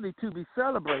worthy to be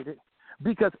celebrated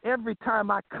because every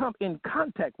time I come in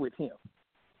contact with him,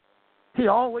 he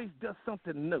always does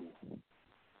something new.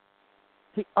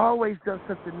 He always does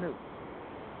something new.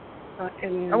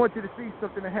 I want you to see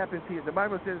something that happens here. The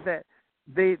Bible says that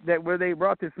where they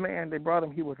brought this man, they brought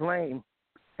him, he was lame,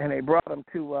 and they brought him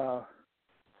to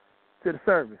the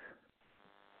service.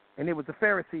 And it was the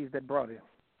Pharisees that brought him.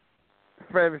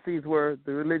 The Pharisees were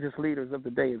the religious leaders of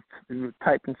the day, the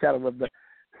type and shadow of the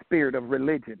spirit of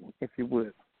religion, if you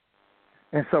would.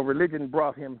 And so religion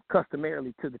brought him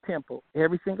customarily to the temple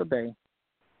every single day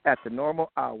at the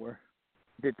normal hour,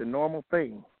 did the normal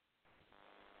thing.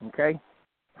 Okay?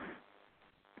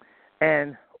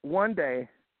 And one day,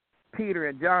 Peter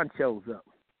and John shows up,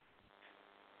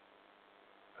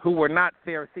 who were not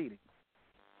Pharisaic.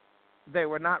 They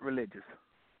were not religious.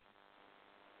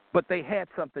 But they had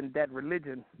something that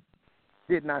religion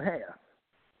did not have.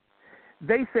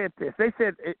 They said this. They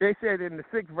said in the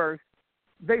 6th verse,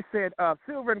 they said,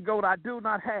 silver and gold I do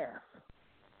not have,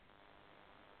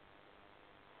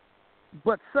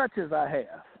 but such as I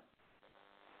have.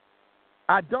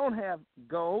 I don't have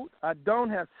gold. I don't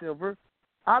have silver.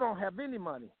 I don't have any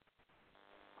money.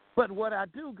 But what I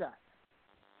do got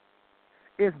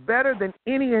is better than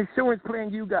any insurance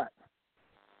plan you got.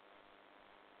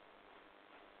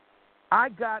 I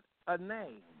got a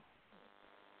name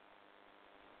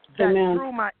that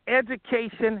through my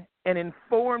education and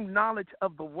informed knowledge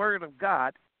of the Word of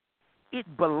God, it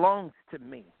belongs to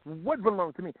me. What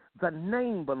belongs to me? The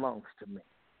name belongs to me.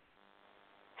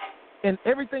 And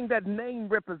everything that name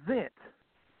represents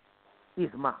is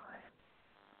mine.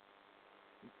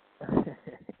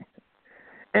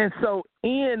 And so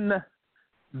in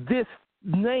this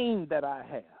name that I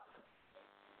have,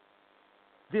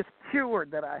 this cure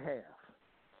that I have,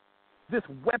 this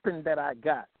weapon that I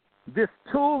got, this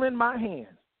tool in my hand,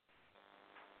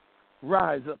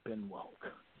 rise up and walk.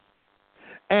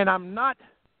 And I'm not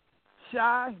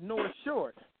shy nor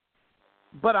short,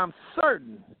 but I'm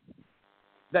certain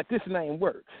that this name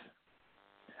works.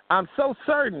 I'm so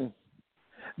certain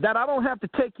that I don't have to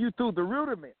take you through the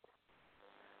rudiments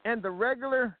and the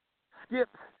regular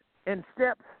skips and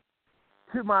steps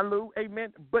to my Lou,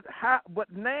 amen. But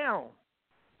now,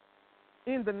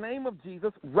 in the name of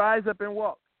Jesus, rise up and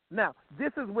walk. Now,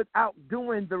 this is without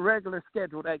doing the regular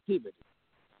scheduled activity.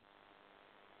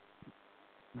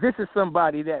 This is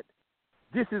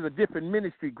this is a different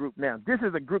ministry group now. This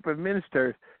is a group of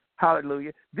ministers,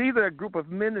 hallelujah. These are a group of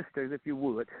ministers, if you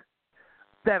would,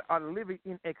 that are living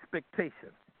in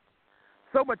expectation.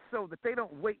 So much so that they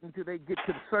don't wait until they get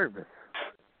to the service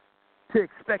to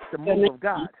expect the move of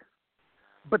God.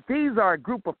 But these are a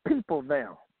group of people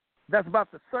now that's about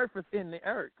to surface in the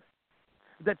earth,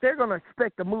 that they're going to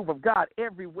expect the move of God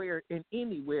everywhere and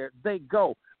anywhere they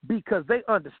go, because they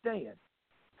understand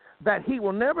that he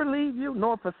will never leave you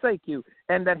nor forsake you,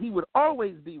 and that he would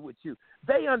always be with you.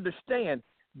 They understand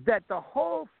that the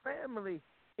whole family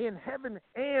in heaven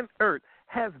and earth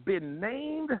has been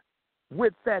named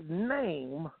with that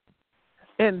name,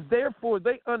 and therefore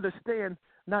they understand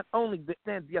not only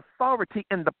the authority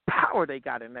and the power they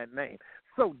got in that name.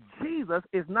 So Jesus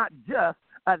is not just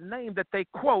a name that they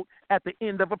quote at the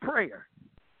end of a prayer,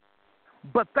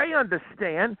 but they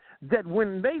understand that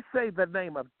when they say the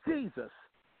name of Jesus,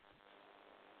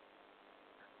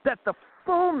 that the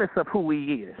fullness of who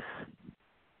he is,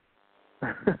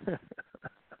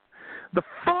 the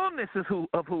fullness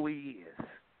of who he is,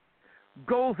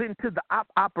 goes into the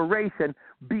operation,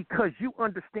 because you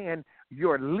understand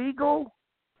your legal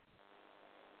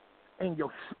and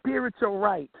your spiritual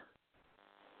right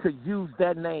to use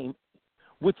that name,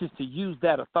 which is to use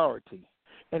that authority.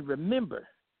 And remember,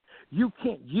 you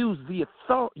can't use the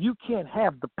authority, you can't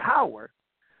have the power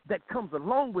that comes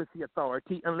along with the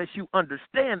authority unless you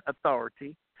understand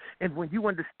authority, And when you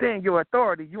understand your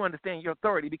authority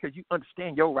because you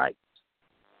understand your rights.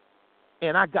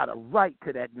 And I got a right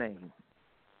to that name.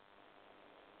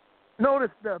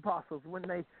 Notice the apostles, when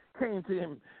they came to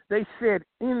him, they said,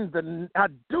 I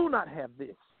do not have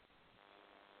this,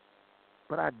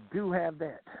 but I do have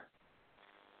that.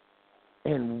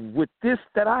 And with this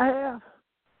that I have,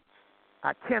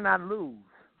 I cannot lose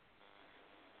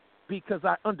because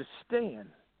I understand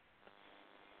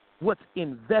what's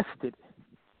invested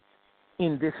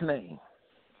in this name.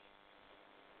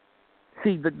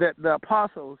 See, the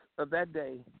apostles of that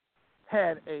day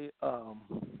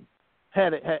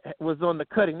was on the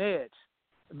cutting edge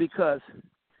because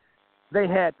they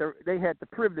had the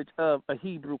privilege of a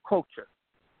Hebrew culture,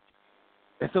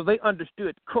 and so they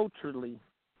understood culturally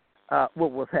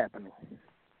what was happening.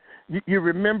 You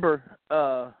remember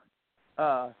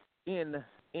in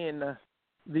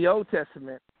the Old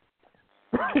Testament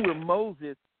where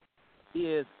Moses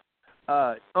is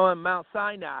on Mount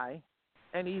Sinai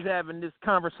and he's having this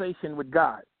conversation with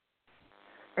God.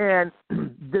 And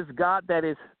this God that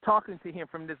is talking to him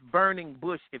from this burning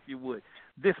bush, if you would,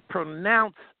 this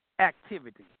pronounced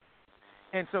activity.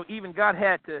 And so even God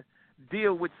had to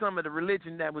deal with some of the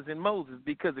religion that was in Moses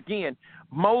because, again,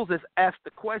 Moses asked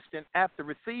the question after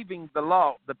receiving the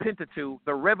law, the Pentateuch,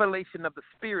 the revelation of the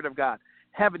Spirit of God,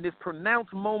 having this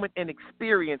pronounced moment and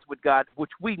experience with God,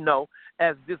 which we know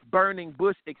as this burning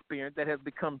bush experience that has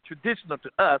become traditional to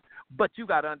us. But you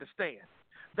got to understand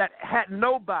that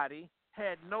nobody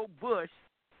had no bush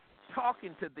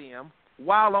talking to them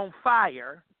while on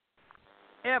fire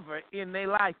ever in their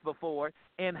life before,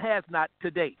 and has not to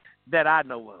date that I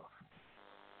know of.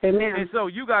 Amen. And so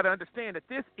you got to understand that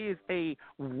this is a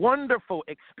wonderful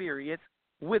experience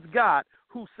with God,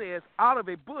 who says out of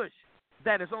a bush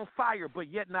that is on fire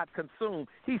but yet not consumed,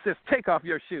 he says, take off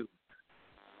your shoes.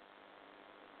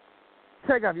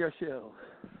 Take off your shoes.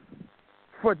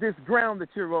 For this ground that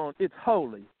you're on, it's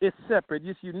holy, it's separate,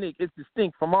 it's unique, it's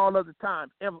distinct from all other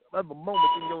times, other moments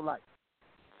in your life.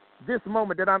 This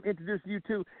moment that I'm introducing you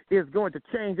to is going to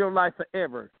change your life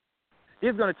forever.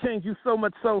 It's going to change you so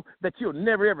much so that you'll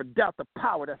never, ever doubt the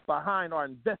power that's behind or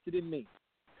invested in me.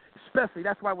 Especially,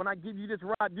 that's why when I give you this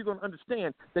rod, you're going to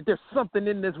understand that there's something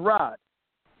in this rod.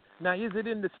 Now, is it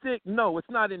in the stick? No, it's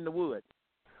not in the wood.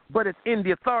 But it's in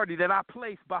the authority that I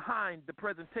place behind the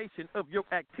presentation of your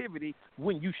activity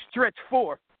when you stretch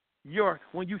forth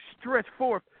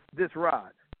this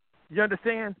rod. You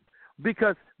understand?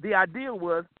 Because the idea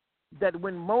was that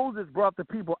when Moses brought the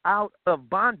people out of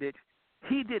bondage,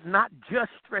 he did not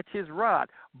just stretch his rod,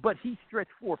 but he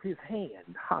stretched forth his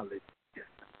hand. Hallelujah.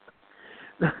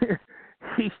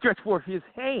 He stretched forth his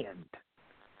hand.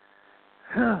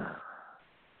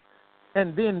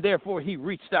 And then, therefore, he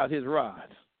reached out his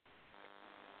rod.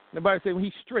 The Bible says when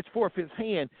he stretched forth his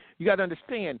hand, you got to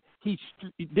understand,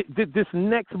 this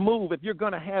next move, if you're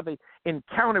going to have an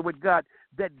encounter with God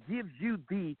that gives you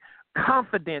the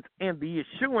confidence and the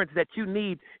assurance that you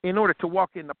need in order to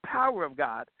walk in the power of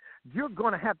God, you're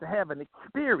going to have an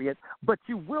experience, but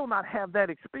you will not have that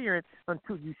experience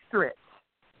until you stretch.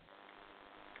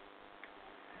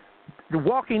 The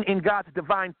walking in God's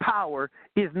divine power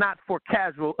is not for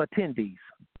casual attendees.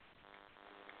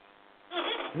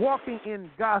 Walking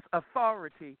in God's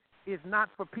authority is not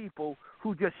for people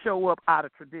who just show up out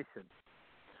of tradition,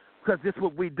 because this is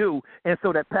what we do, and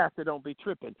so that pastor don't be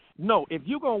tripping. No, if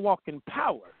you're going to walk in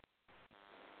power,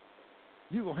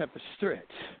 you're going to have to stretch.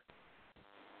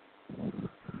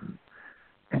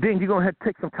 And then you're going to have to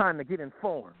take some time to get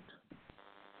informed.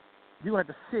 You have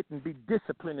to sit and be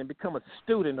disciplined and become a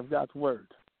student of God's word.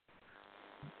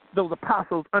 Those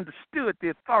apostles understood the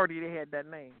authority they had that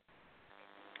name.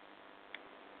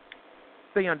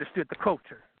 They understood the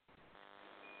culture.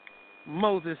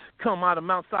 Moses come out of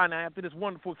Mount Sinai after this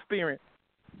wonderful experience,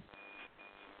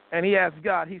 and he asked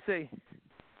God, he said,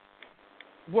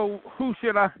 well,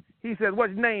 he said,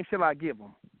 what name shall I give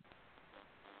them?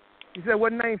 He said,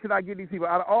 what name should I give these people?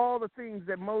 Out of all the things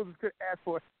that Moses could ask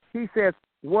for, he says,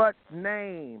 what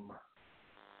name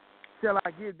shall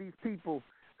I give these people?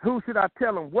 Who should I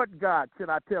tell them? What God should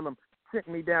I tell them sent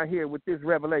me down here with this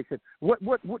revelation? What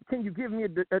can you give me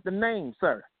the name,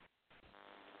 sir?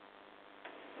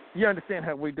 You understand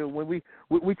how we do when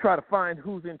we try to find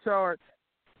who's in charge.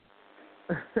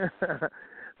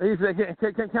 He said,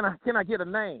 can I get a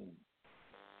name?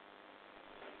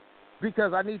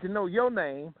 Because I need to know your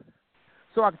name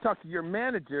so I can talk to your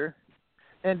manager.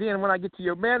 And then when I get to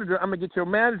your manager, I'm going to get your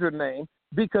manager's name,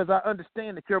 because I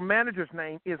understand that your manager's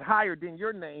name is higher than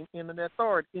your name in the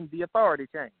authority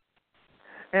chain.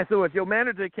 And so if your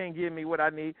manager can't give me what I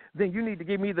need, then you need to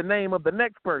give me the name of the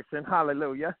next person,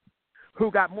 hallelujah,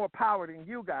 who got more power than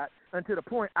you got, until the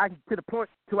point I get to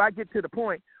the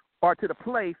point or to the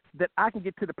place that I can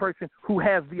get to the person who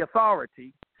has the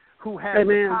authority, who has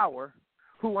the power,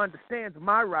 who understands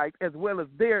my right as well as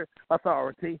their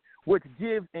authority, which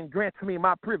gives and grants me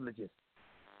my privileges.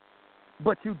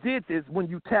 But you did this when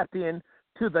you tapped in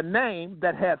to the name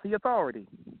that has the authority.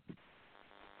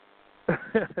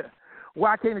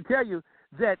 Why can't I tell you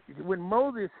that when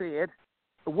Moses said,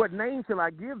 what name shall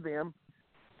I give them?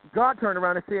 God turned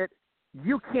around and said,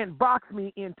 you can't box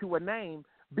me into a name,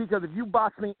 because if you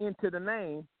box me into the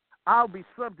name, I'll be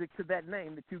subject to that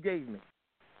name that you gave me.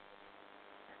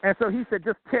 And so he said,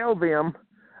 just tell them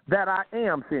that I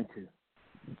am sent you.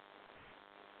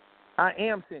 I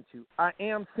am sent you. I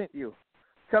am sent you.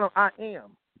 Tell them I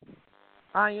am.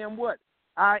 I am what?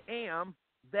 I am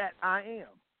that I am.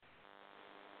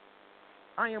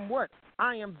 I am what?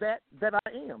 I am that I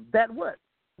am. That what?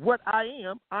 What I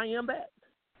am that.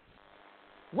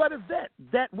 What is that?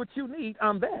 That what you need,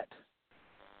 I'm that.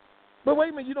 But wait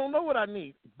a minute, you don't know what I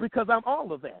need, because I'm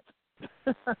all of that.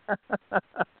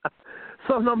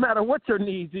 So no matter what your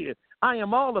needs is, I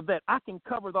am all of that. I can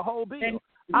cover the whole bill.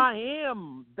 I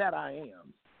am that I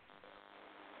am.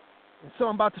 And so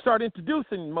I'm about to start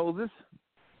introducing Moses.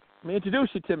 Let me introduce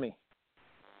you to me.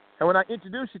 And when I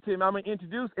introduce you to him, I'm going to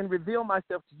introduce and reveal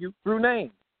myself to you through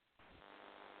name.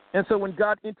 And so when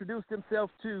God introduced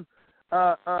himself to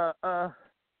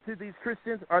these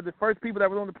Christians, or the first people that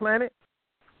were on the planet,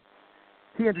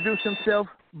 he introduced himself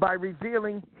by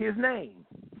revealing his name.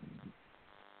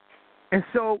 And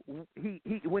so he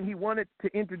when he wanted to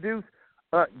introduce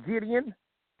Gideon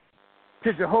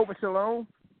to Jehovah Shalom,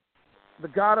 the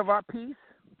God of our peace,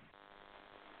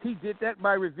 he did that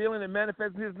by revealing and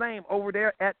manifesting his name over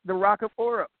there at the rock of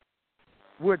Oreb,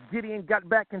 where Gideon got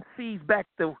back and seized back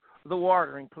the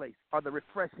watering place, or the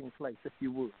refreshing place, if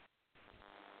you would.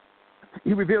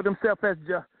 He revealed himself as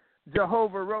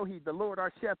Jehovah Rohi, the Lord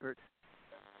our shepherd,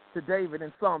 to David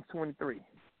in Psalms 23.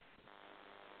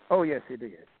 Oh, yes, he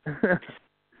did.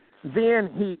 Then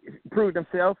he proved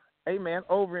himself, amen,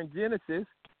 over in Genesis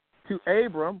to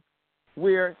Abram,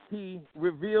 where he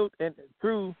revealed, and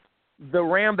through the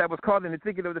ram that was called in the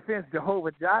thicket of the fence,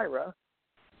 Jehovah Jireh,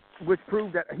 which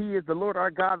proved that he is the Lord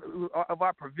our God of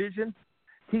our provision.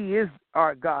 He is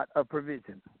our God of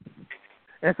provision.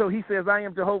 And so he says, I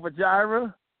am Jehovah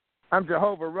Jireh, I'm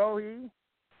Jehovah Rohi,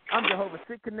 I'm Jehovah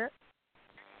Sikkenet,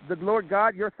 the Lord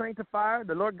God, your sanctifier,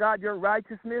 the Lord God, your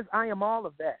righteousness. I am all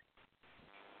of that.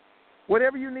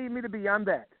 Whatever you need me to be, I'm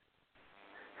that.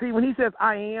 See, when he says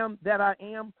I am that I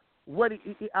am,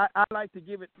 I like to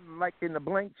give it like in the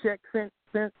blank check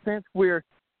sense where,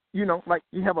 you know, like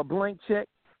you have a blank check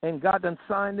and God done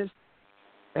signed it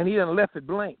and he done left it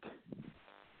blank.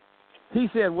 He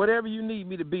said, whatever you need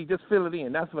me to be, just fill it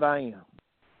in. That's what I am.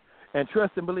 And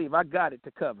trust and believe, I got it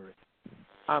to cover it.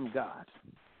 I'm God.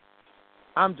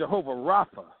 I'm Jehovah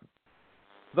Rapha,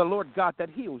 the Lord God that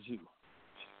heals you.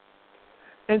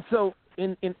 And so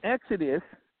in Exodus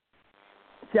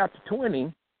chapter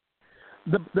 20,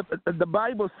 the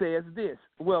Bible says this.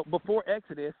 Well, before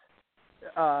Exodus,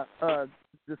 the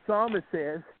psalmist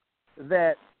says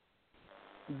that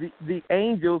the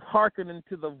angels hearkening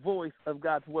to the voice of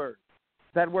God's word.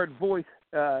 That word voice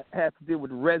has to do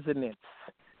with resonance.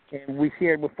 And we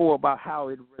shared before about how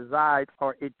it resides,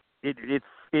 or it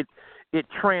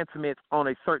transmits on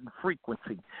a certain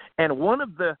frequency. And one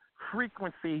of the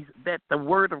frequencies that the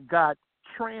Word of God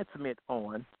transmits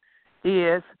on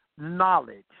is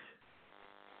knowledge.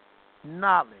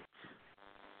 Knowledge.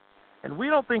 And we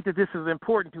don't think that this is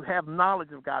important to have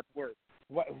knowledge of God's Word.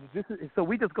 So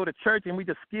we just go to church and we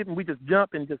just skip and we just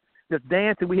jump and just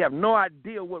dance, and we have no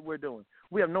idea what we're doing.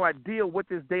 We have no idea what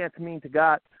this dance means to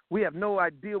God. We have no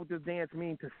idea what this dance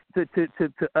means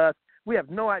to us. We have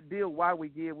no idea why we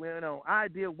give. We have no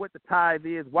idea what the tithe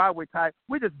is, why we're tithe.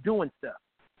 We're just doing stuff.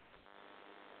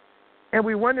 And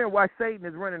we wonder why Satan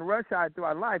is running roughshod through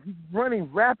our life. He's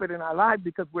running rapid in our life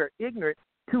because we're ignorant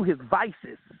to his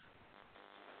vices.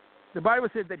 The Bible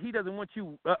says that he doesn't want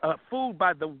you fooled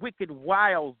by the wicked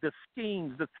wiles, the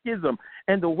schemes, the schism.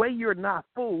 And the way you're not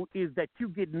fooled is that you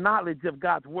get knowledge of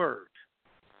God's word.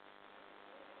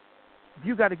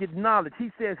 You got to get knowledge.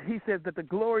 He says that the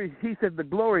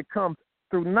glory comes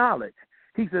through knowledge.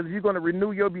 He says you're going to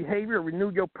renew your behavior,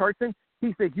 renew your person.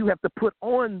 He says you have to put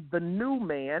on the new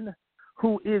man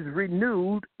who is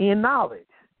renewed in knowledge.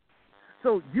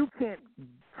 So you can't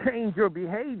change your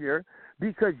behavior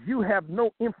because you have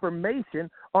no information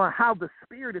on how the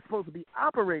Spirit is supposed to be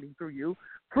operating through you,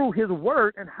 through his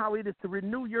word, and how it is to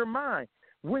renew your mind.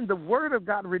 When the word of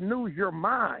God renews your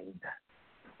mind,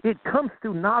 It comes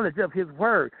through knowledge of his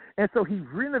word. And so he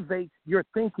renovates your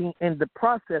thinking and the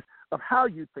process of how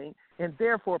you think, and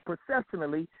therefore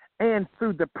perceptionally and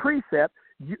through the precept,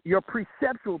 your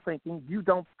preceptual thinking, you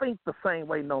don't think the same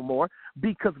way no more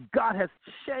because God has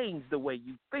changed the way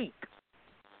you think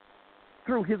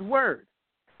through his word.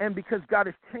 And because God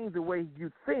has changed the way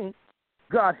you think,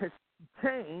 God has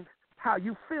changed how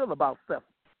you feel about stuff.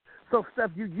 So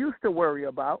stuff you used to worry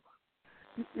about,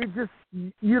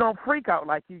 you don't freak out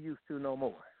like you used to no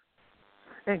more.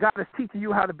 And God is teaching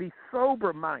you how to be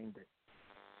sober-minded,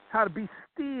 how to be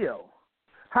still.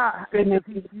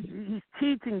 He's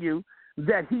teaching you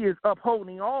that he is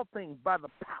upholding all things by the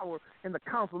power and the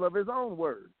counsel of his own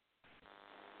word.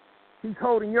 He's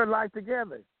holding your life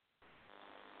together.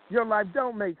 Your life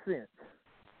don't make sense.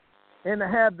 And to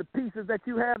have the pieces that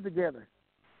you have together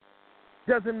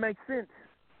doesn't make sense,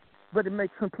 but it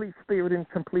makes complete spirit and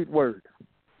complete word.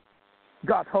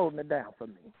 God's holding it down for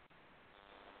me.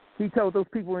 He told those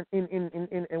people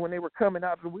in when they were coming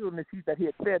out of the wilderness, that he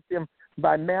had fed them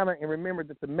by manna, and remembered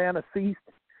that the manna ceased,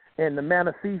 and the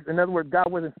manna ceased. In other words,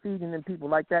 God wasn't feeding them people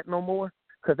like that no more,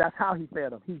 because that's how he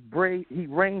fed them. He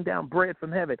rained down bread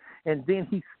from heaven, and then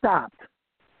he stopped.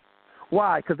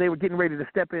 Why? Because they were getting ready to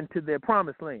step into their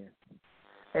promised land.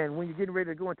 And when you're getting ready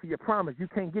to go into your promise, you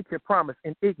can't get your promise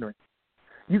in ignorance.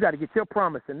 You got to get your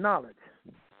promise in knowledge.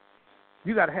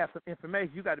 You got to have some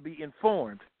information. You got to be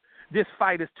informed. This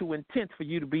fight is too intense for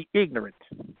you to be ignorant.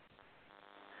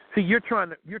 See, you're trying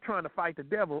to fight the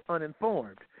devil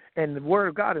uninformed. And the word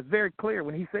of God is very clear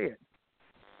when he said.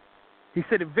 He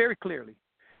said it very clearly.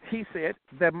 He said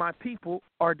that my people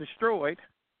are destroyed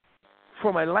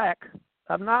from a lack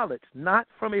of knowledge, not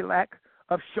from a lack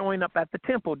of showing up at the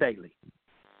temple daily.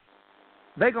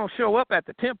 They're going to show up at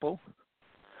the temple,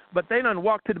 but they done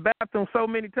walk to the bathroom so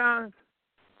many times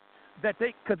that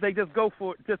because they just go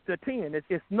for it just to attend.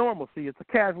 It's normalcy. It's a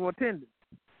casual attendance.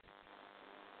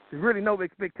 There's really no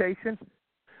expectation,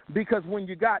 because when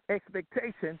you got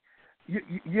expectation,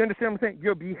 you understand what I'm saying?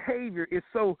 Your behavior is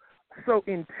so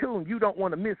in tune. You don't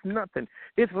want to miss nothing.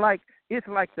 It's like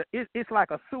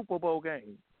a Super Bowl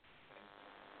game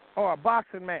or a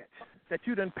boxing match that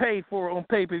you done paid for on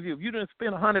pay-per-view. You done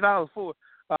spend $100 for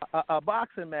a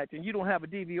boxing match and you don't have a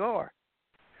DVR.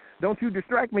 Don't you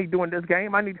distract me during this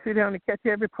game. I need to sit down and catch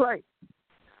every play.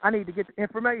 I need to get the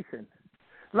information.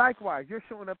 Likewise, you're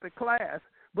showing up at class,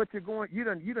 but you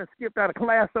done skipped out of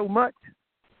class so much,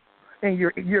 and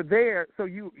you're there, so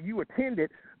you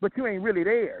attended, but you ain't really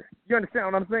there. You understand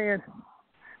what I'm saying?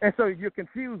 And so you're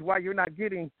confused why you're not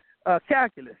getting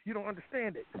calculus. You don't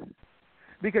understand it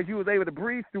because you was able to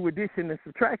breeze through addition and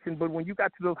subtraction, but when you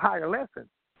got to those higher lessons,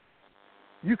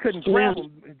 you couldn't grab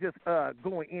them just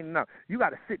going in and out. You got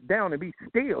to sit down and be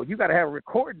still. You got to have a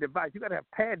recording device. You got to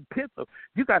have pad and pencil.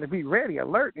 You got to be ready,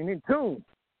 alert, and in tune.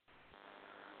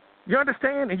 You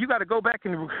understand? And you got to go back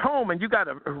and home, and you got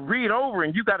to read over,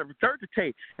 and you got to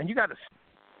regurgitate, and you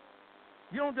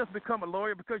don't just become a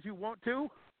lawyer because you want to.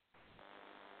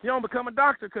 You don't become a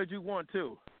doctor because you want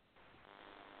to.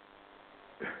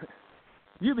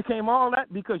 You became all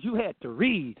that because you had to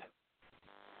read.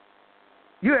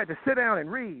 You had to sit down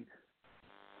and read.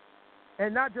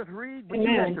 And not just read, but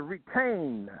you had to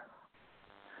retain.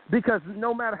 Because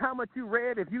no matter how much you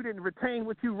read, if you didn't retain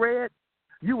what you read,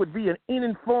 you would be an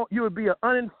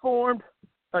uninformed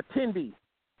attendee.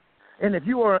 And if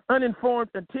you are an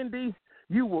uninformed attendee,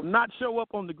 you will not show up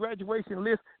on the graduation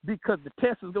list because the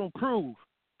test is going to prove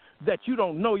that you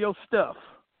don't know your stuff.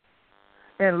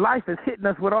 And life is hitting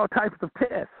us with all types of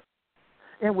tests.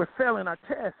 And we're failing our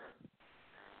tests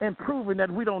and proving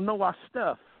that we don't know our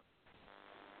stuff.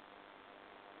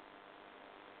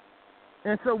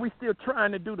 And so we're still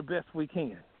trying to do the best we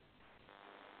can.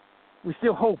 We're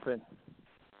still hoping.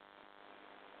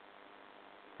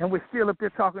 And we're still up there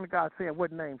talking to God saying,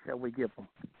 what name shall we give him?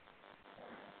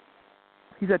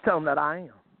 He said, tell him that I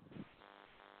am.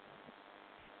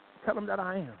 Tell him that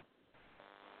I am.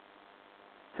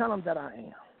 Tell him that I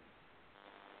am.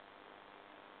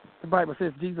 The Bible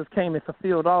says Jesus came and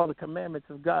fulfilled all the commandments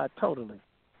of God totally.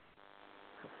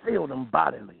 Fulfilled them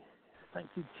bodily. Thank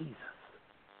you, Jesus.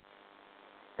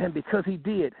 And because he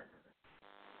did,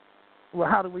 well,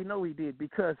 how do we know he did?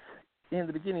 Because in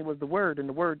the beginning was the Word, and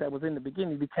the Word that was in the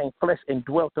beginning became flesh and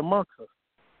dwelt amongst us.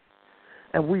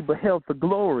 And we beheld the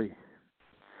glory.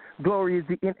 Glory is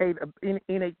the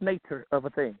innate nature of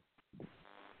a thing.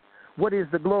 What is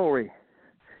the glory?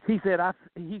 He said,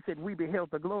 we beheld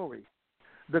the glory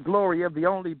of the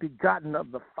only begotten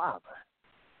of the Father.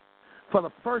 For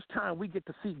the first time, we get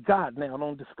to see God now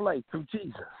on display through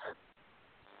Jesus.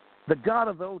 The God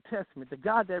of the Old Testament, the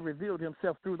God that revealed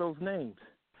himself through those names,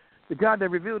 The God that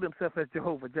revealed himself as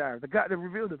Jehovah Jireh. The God that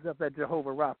revealed himself as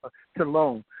Jehovah Rapha,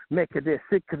 Shalom, Mekadesh,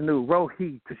 Sikkenu,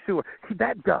 Rohi, Teshua. See,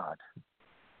 that God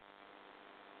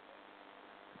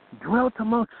dwelt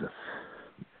amongst us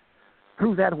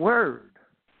through that word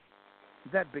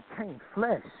that became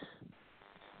flesh.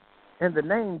 And the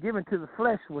name given to the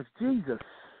flesh was Jesus.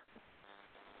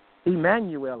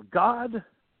 Emmanuel, God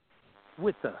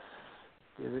with us.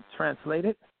 Is it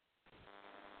translated?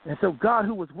 And so God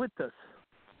who was with us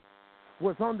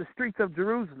was on the streets of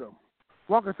Jerusalem,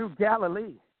 walking through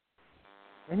Galilee,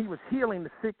 and he was healing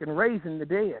the sick and raising the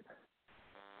dead.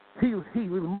 He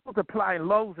was multiplying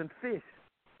loaves and fish,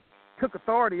 took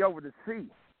authority over the sea,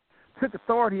 took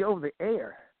authority over the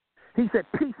air. He said,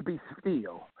 peace be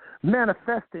still,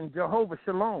 manifesting Jehovah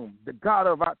Shalom, the God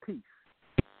of our peace.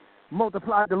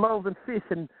 Multiplied the loaves and fish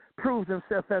and proved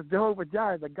himself as Jehovah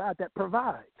Jireh, the God that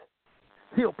provides.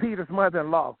 Healed Peter's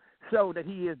mother-in-law, showed that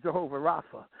he is Jehovah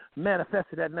Rapha,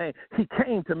 manifested that name. He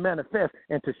came to manifest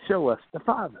and to show us the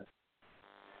Father.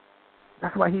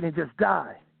 That's why he didn't just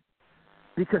die,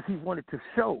 because he wanted to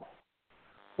show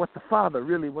what the Father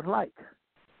really was like.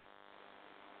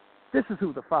 This is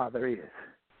who the Father is.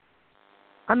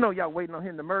 I know y'all waiting on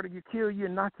him to murder you, kill you,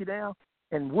 and knock you down,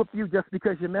 and whoop you just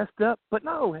because you messed up. But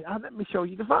no, let me show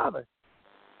you the Father.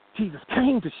 Jesus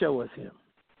came to show us him.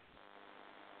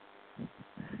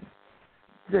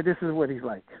 He said, this is what he's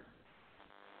like.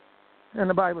 And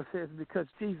the Bible says, because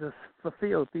Jesus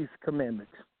fulfilled these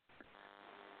commandments,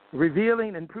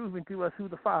 revealing and proving to us who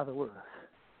the Father was,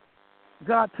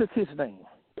 God took his name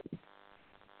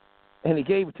and he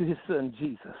gave it to his son,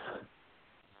 Jesus.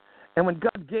 And when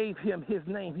God gave him his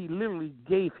name, he literally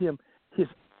gave him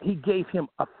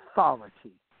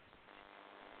authority.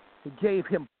 He gave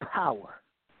him power.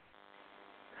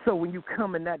 So when you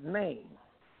come in that name,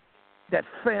 that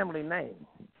family name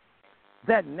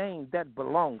that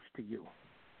belongs to you,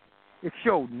 it's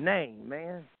your name,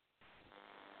 man.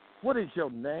 What is your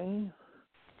name?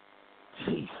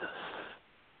 Jesus.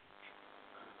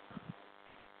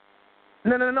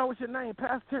 No, what's your name,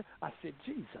 Pastor? I said,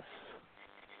 Jesus.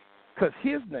 Because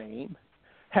his name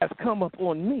has come up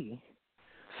on me.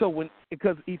 So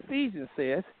because Ephesians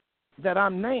says that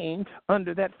I'm named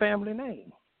under that family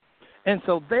name. And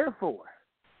so therefore,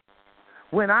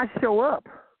 when I show up,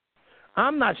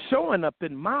 I'm not showing up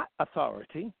in my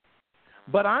authority,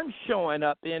 but I'm showing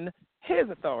up in his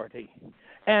authority.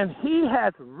 And he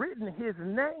has written his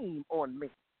name on me.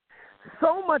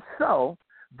 So much so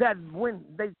that when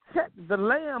they check the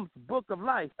Lamb's book of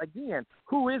life, again,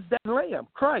 who is that Lamb?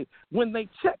 Christ. When they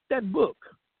check that book,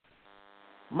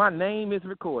 my name is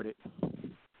recorded.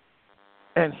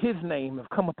 And his name has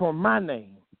come upon my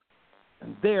name.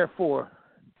 And therefore,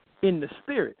 in the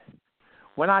spirit,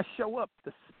 when I show up,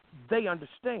 they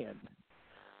understand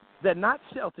that not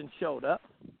Shelton showed up,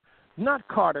 not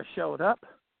Carter showed up,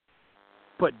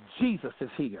 but Jesus is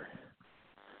here.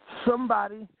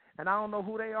 Somebody, and I don't know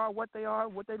who they are, what they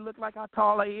look like, how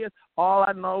tall they is. All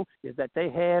I know is that they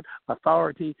had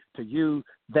authority to use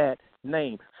that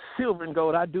name. Silver and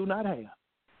gold I do not have.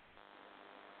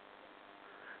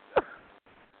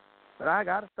 But I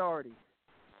got authority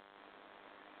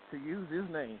to use his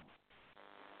name.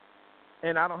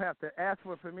 And I don't have to ask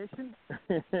for permission.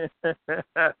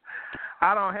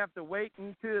 I don't have to wait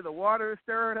until the water is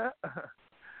stirred up.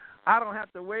 I don't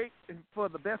have to wait for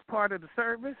the best part of the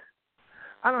service.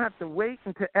 I don't have to wait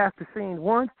until after scene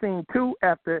 1, scene 2,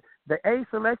 after the A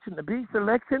selection, the B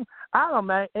selection. I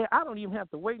don't even have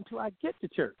to wait until I get to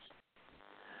church.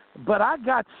 But I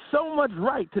got so much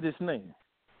right to this name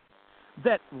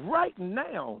that right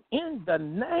now, in the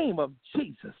name of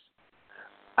Jesus,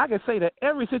 I can say that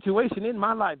every situation in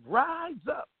my life, rise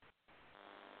up.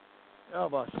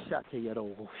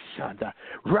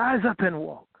 Rise up and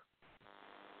walk.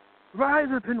 Rise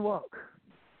up and walk.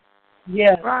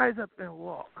 Yes. Rise up and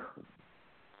walk.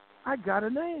 I got a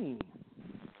name.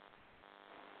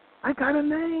 I got a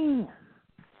name.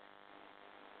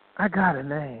 I got a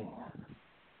name.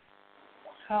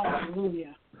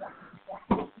 Hallelujah.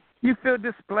 You feel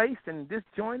displaced and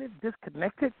disjointed,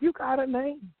 disconnected? You got a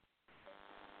name.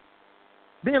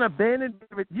 Being abandoned,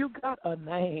 you got a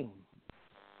name.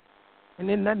 And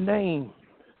in that name,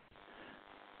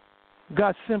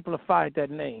 God simplified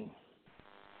that name.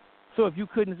 So if you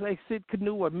couldn't say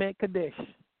Sitkanu or Mekadesh,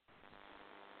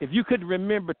 if you couldn't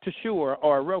remember Teshua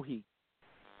or Rohi,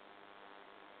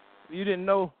 you didn't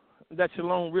know that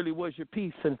Shalom really was your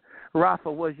peace and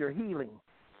Rapha was your healing.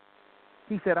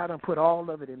 He said, I done put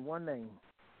all of it in one name.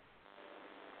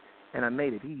 And I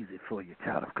made it easy for you,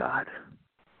 child of God.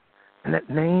 And that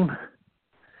name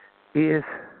is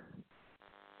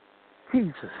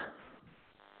Jesus.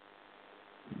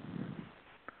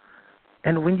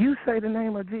 And when you say the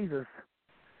name of Jesus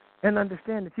and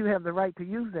understand that you have the right to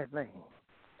use that name,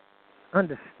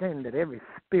 understand that every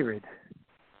spirit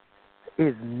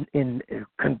is in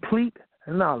complete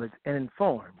knowledge and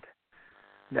informed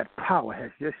that power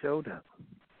has just showed up.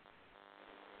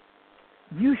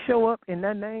 You show up in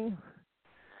that name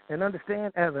and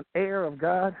understand as an heir of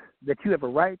God that you have a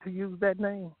right to use that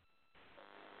name.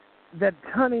 That,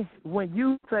 honey, when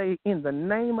you say in the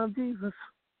name of Jesus,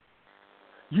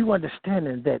 you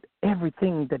understanding that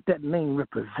everything that name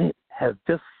represents has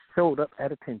just showed up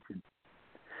at attention.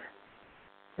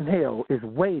 And hell is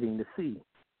waiting to see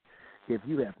if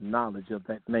you have knowledge of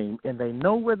that name. And they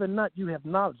know whether or not you have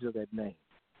knowledge of that name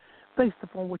based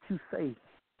upon what you say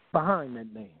behind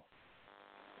that name.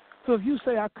 So if you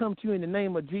say, I come to you in the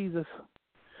name of Jesus,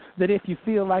 that if you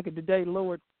feel like it today,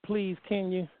 Lord, please,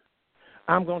 can you?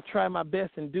 I'm going to try my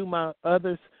best and do my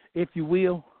others, if you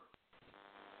will.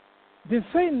 Then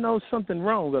Satan knows something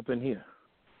wrong up in here.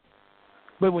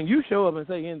 But when you show up and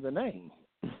say, in the name,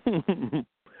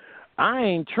 I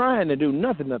ain't trying to do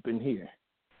nothing up in here.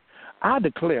 I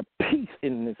declare peace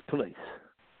in this place,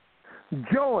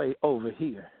 joy over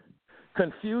here,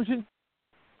 confusion,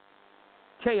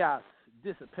 chaos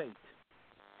dissipate,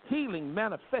 healing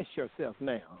manifest yourself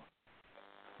now.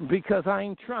 Because I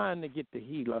ain't trying to get the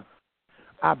healer.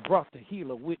 I brought the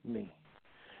healer with me.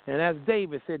 And as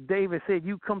David said,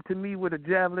 you come to me with a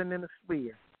javelin and a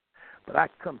spear, but I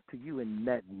come to you in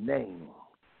that name.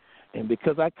 And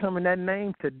because I come in that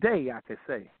name today, I can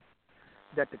say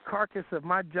that the carcass of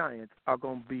my giants are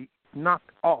going to be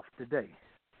knocked off today.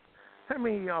 How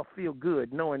many of y'all feel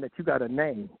good knowing that you got a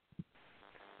name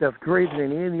that's greater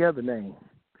than any other name?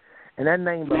 And that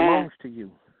name belongs to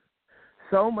you.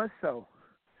 So much so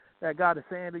that God is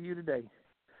saying to you today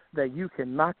that you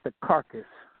can knock the carcass,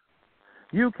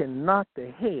 you can knock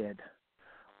the head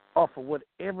off of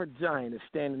whatever giant is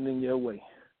standing in your way.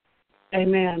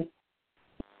 Amen.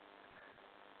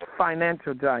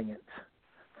 Financial giants,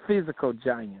 physical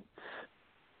giants,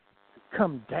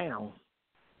 come down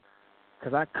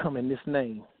because I come in this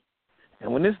name.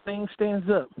 And when this thing stands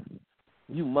up,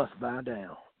 you must bow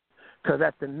down. Because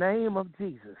at the name of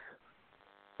Jesus,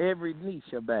 every knee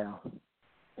shall bow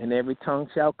and every tongue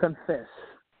shall confess.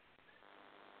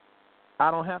 I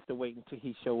don't have to wait until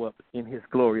he show up in his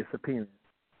glorious appearance.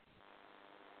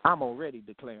 I'm already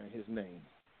declaring his name.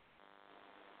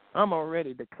 I'm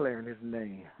already declaring his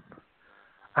name.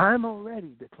 I'm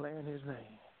already declaring his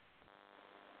name.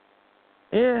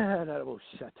 Yeah, that will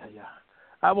shut you.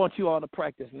 I want you all to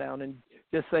practice now and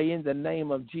just say in the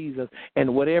name of Jesus,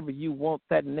 and whatever you want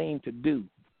that name to do,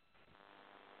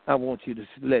 I want you to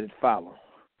let it follow.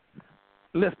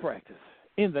 Let's practice.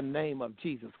 In the name of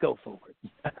Jesus, go for it.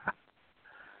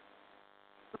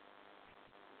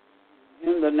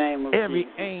 In the name of Every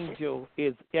Jesus. angel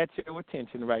is at your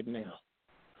attention right now.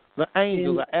 The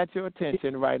angels are at your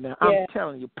attention right now. I'm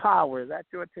telling you, power is at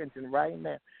your attention right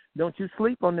now. Don't you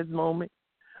sleep on this moment.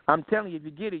 I'm telling you, if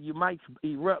you get it, you might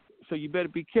erupt, so you better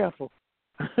be careful.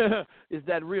 Is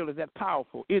that real? Is that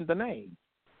powerful? In the name.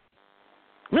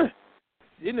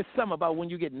 Isn't it something about when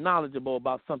you get knowledgeable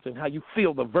about something, how you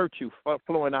feel the virtue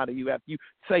flowing out of you after you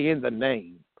say in the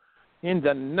name? In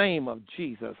the name of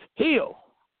Jesus, heal.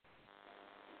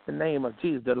 In the name of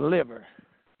Jesus, deliver.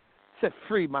 Set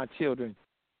free my children.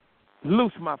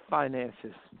 Loose my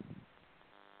finances.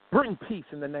 Bring peace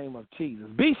in the name of Jesus.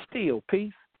 Be still,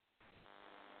 peace.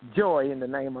 Joy in the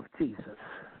name of Jesus.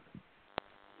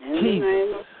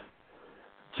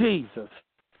 Jesus.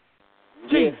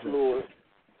 Yes, Lord.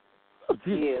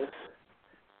 Jesus. Yes.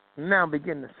 Now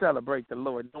begin to celebrate the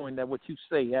Lord, knowing that what you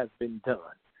say has been done.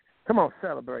 Come on,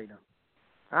 celebrate him.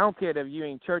 I don't care if you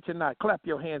in church or not. Clap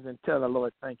your hands and tell the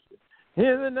Lord thank you.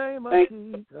 In the name of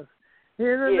Jesus.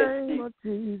 In the name of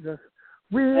Jesus.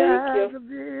 We have the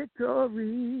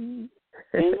victory.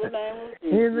 In the name of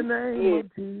Jesus. In the name of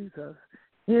Jesus.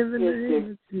 In the name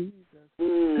of Jesus.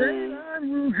 Satan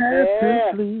will have to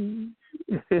flee.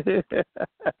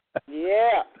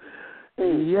 Yeah.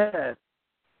 Yes.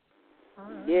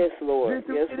 Yes, Lord.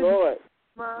 Yes, Lord.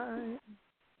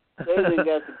 Satan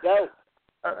got to go.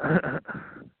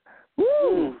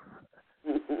 Woo.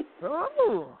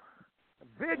 Oh,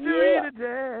 victory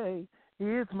today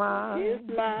is mine. Is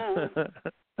mine.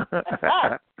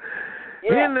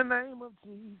 In the name of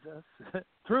Jesus,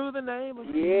 through the name of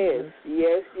Jesus,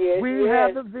 yes, we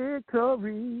have the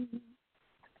victory.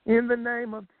 In the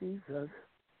name of Jesus,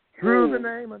 through the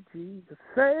name of Jesus,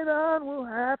 Satan will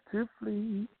have to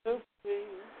flee.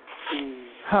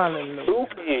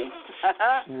 Hallelujah.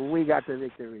 We got the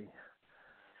victory.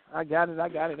 I got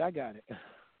it.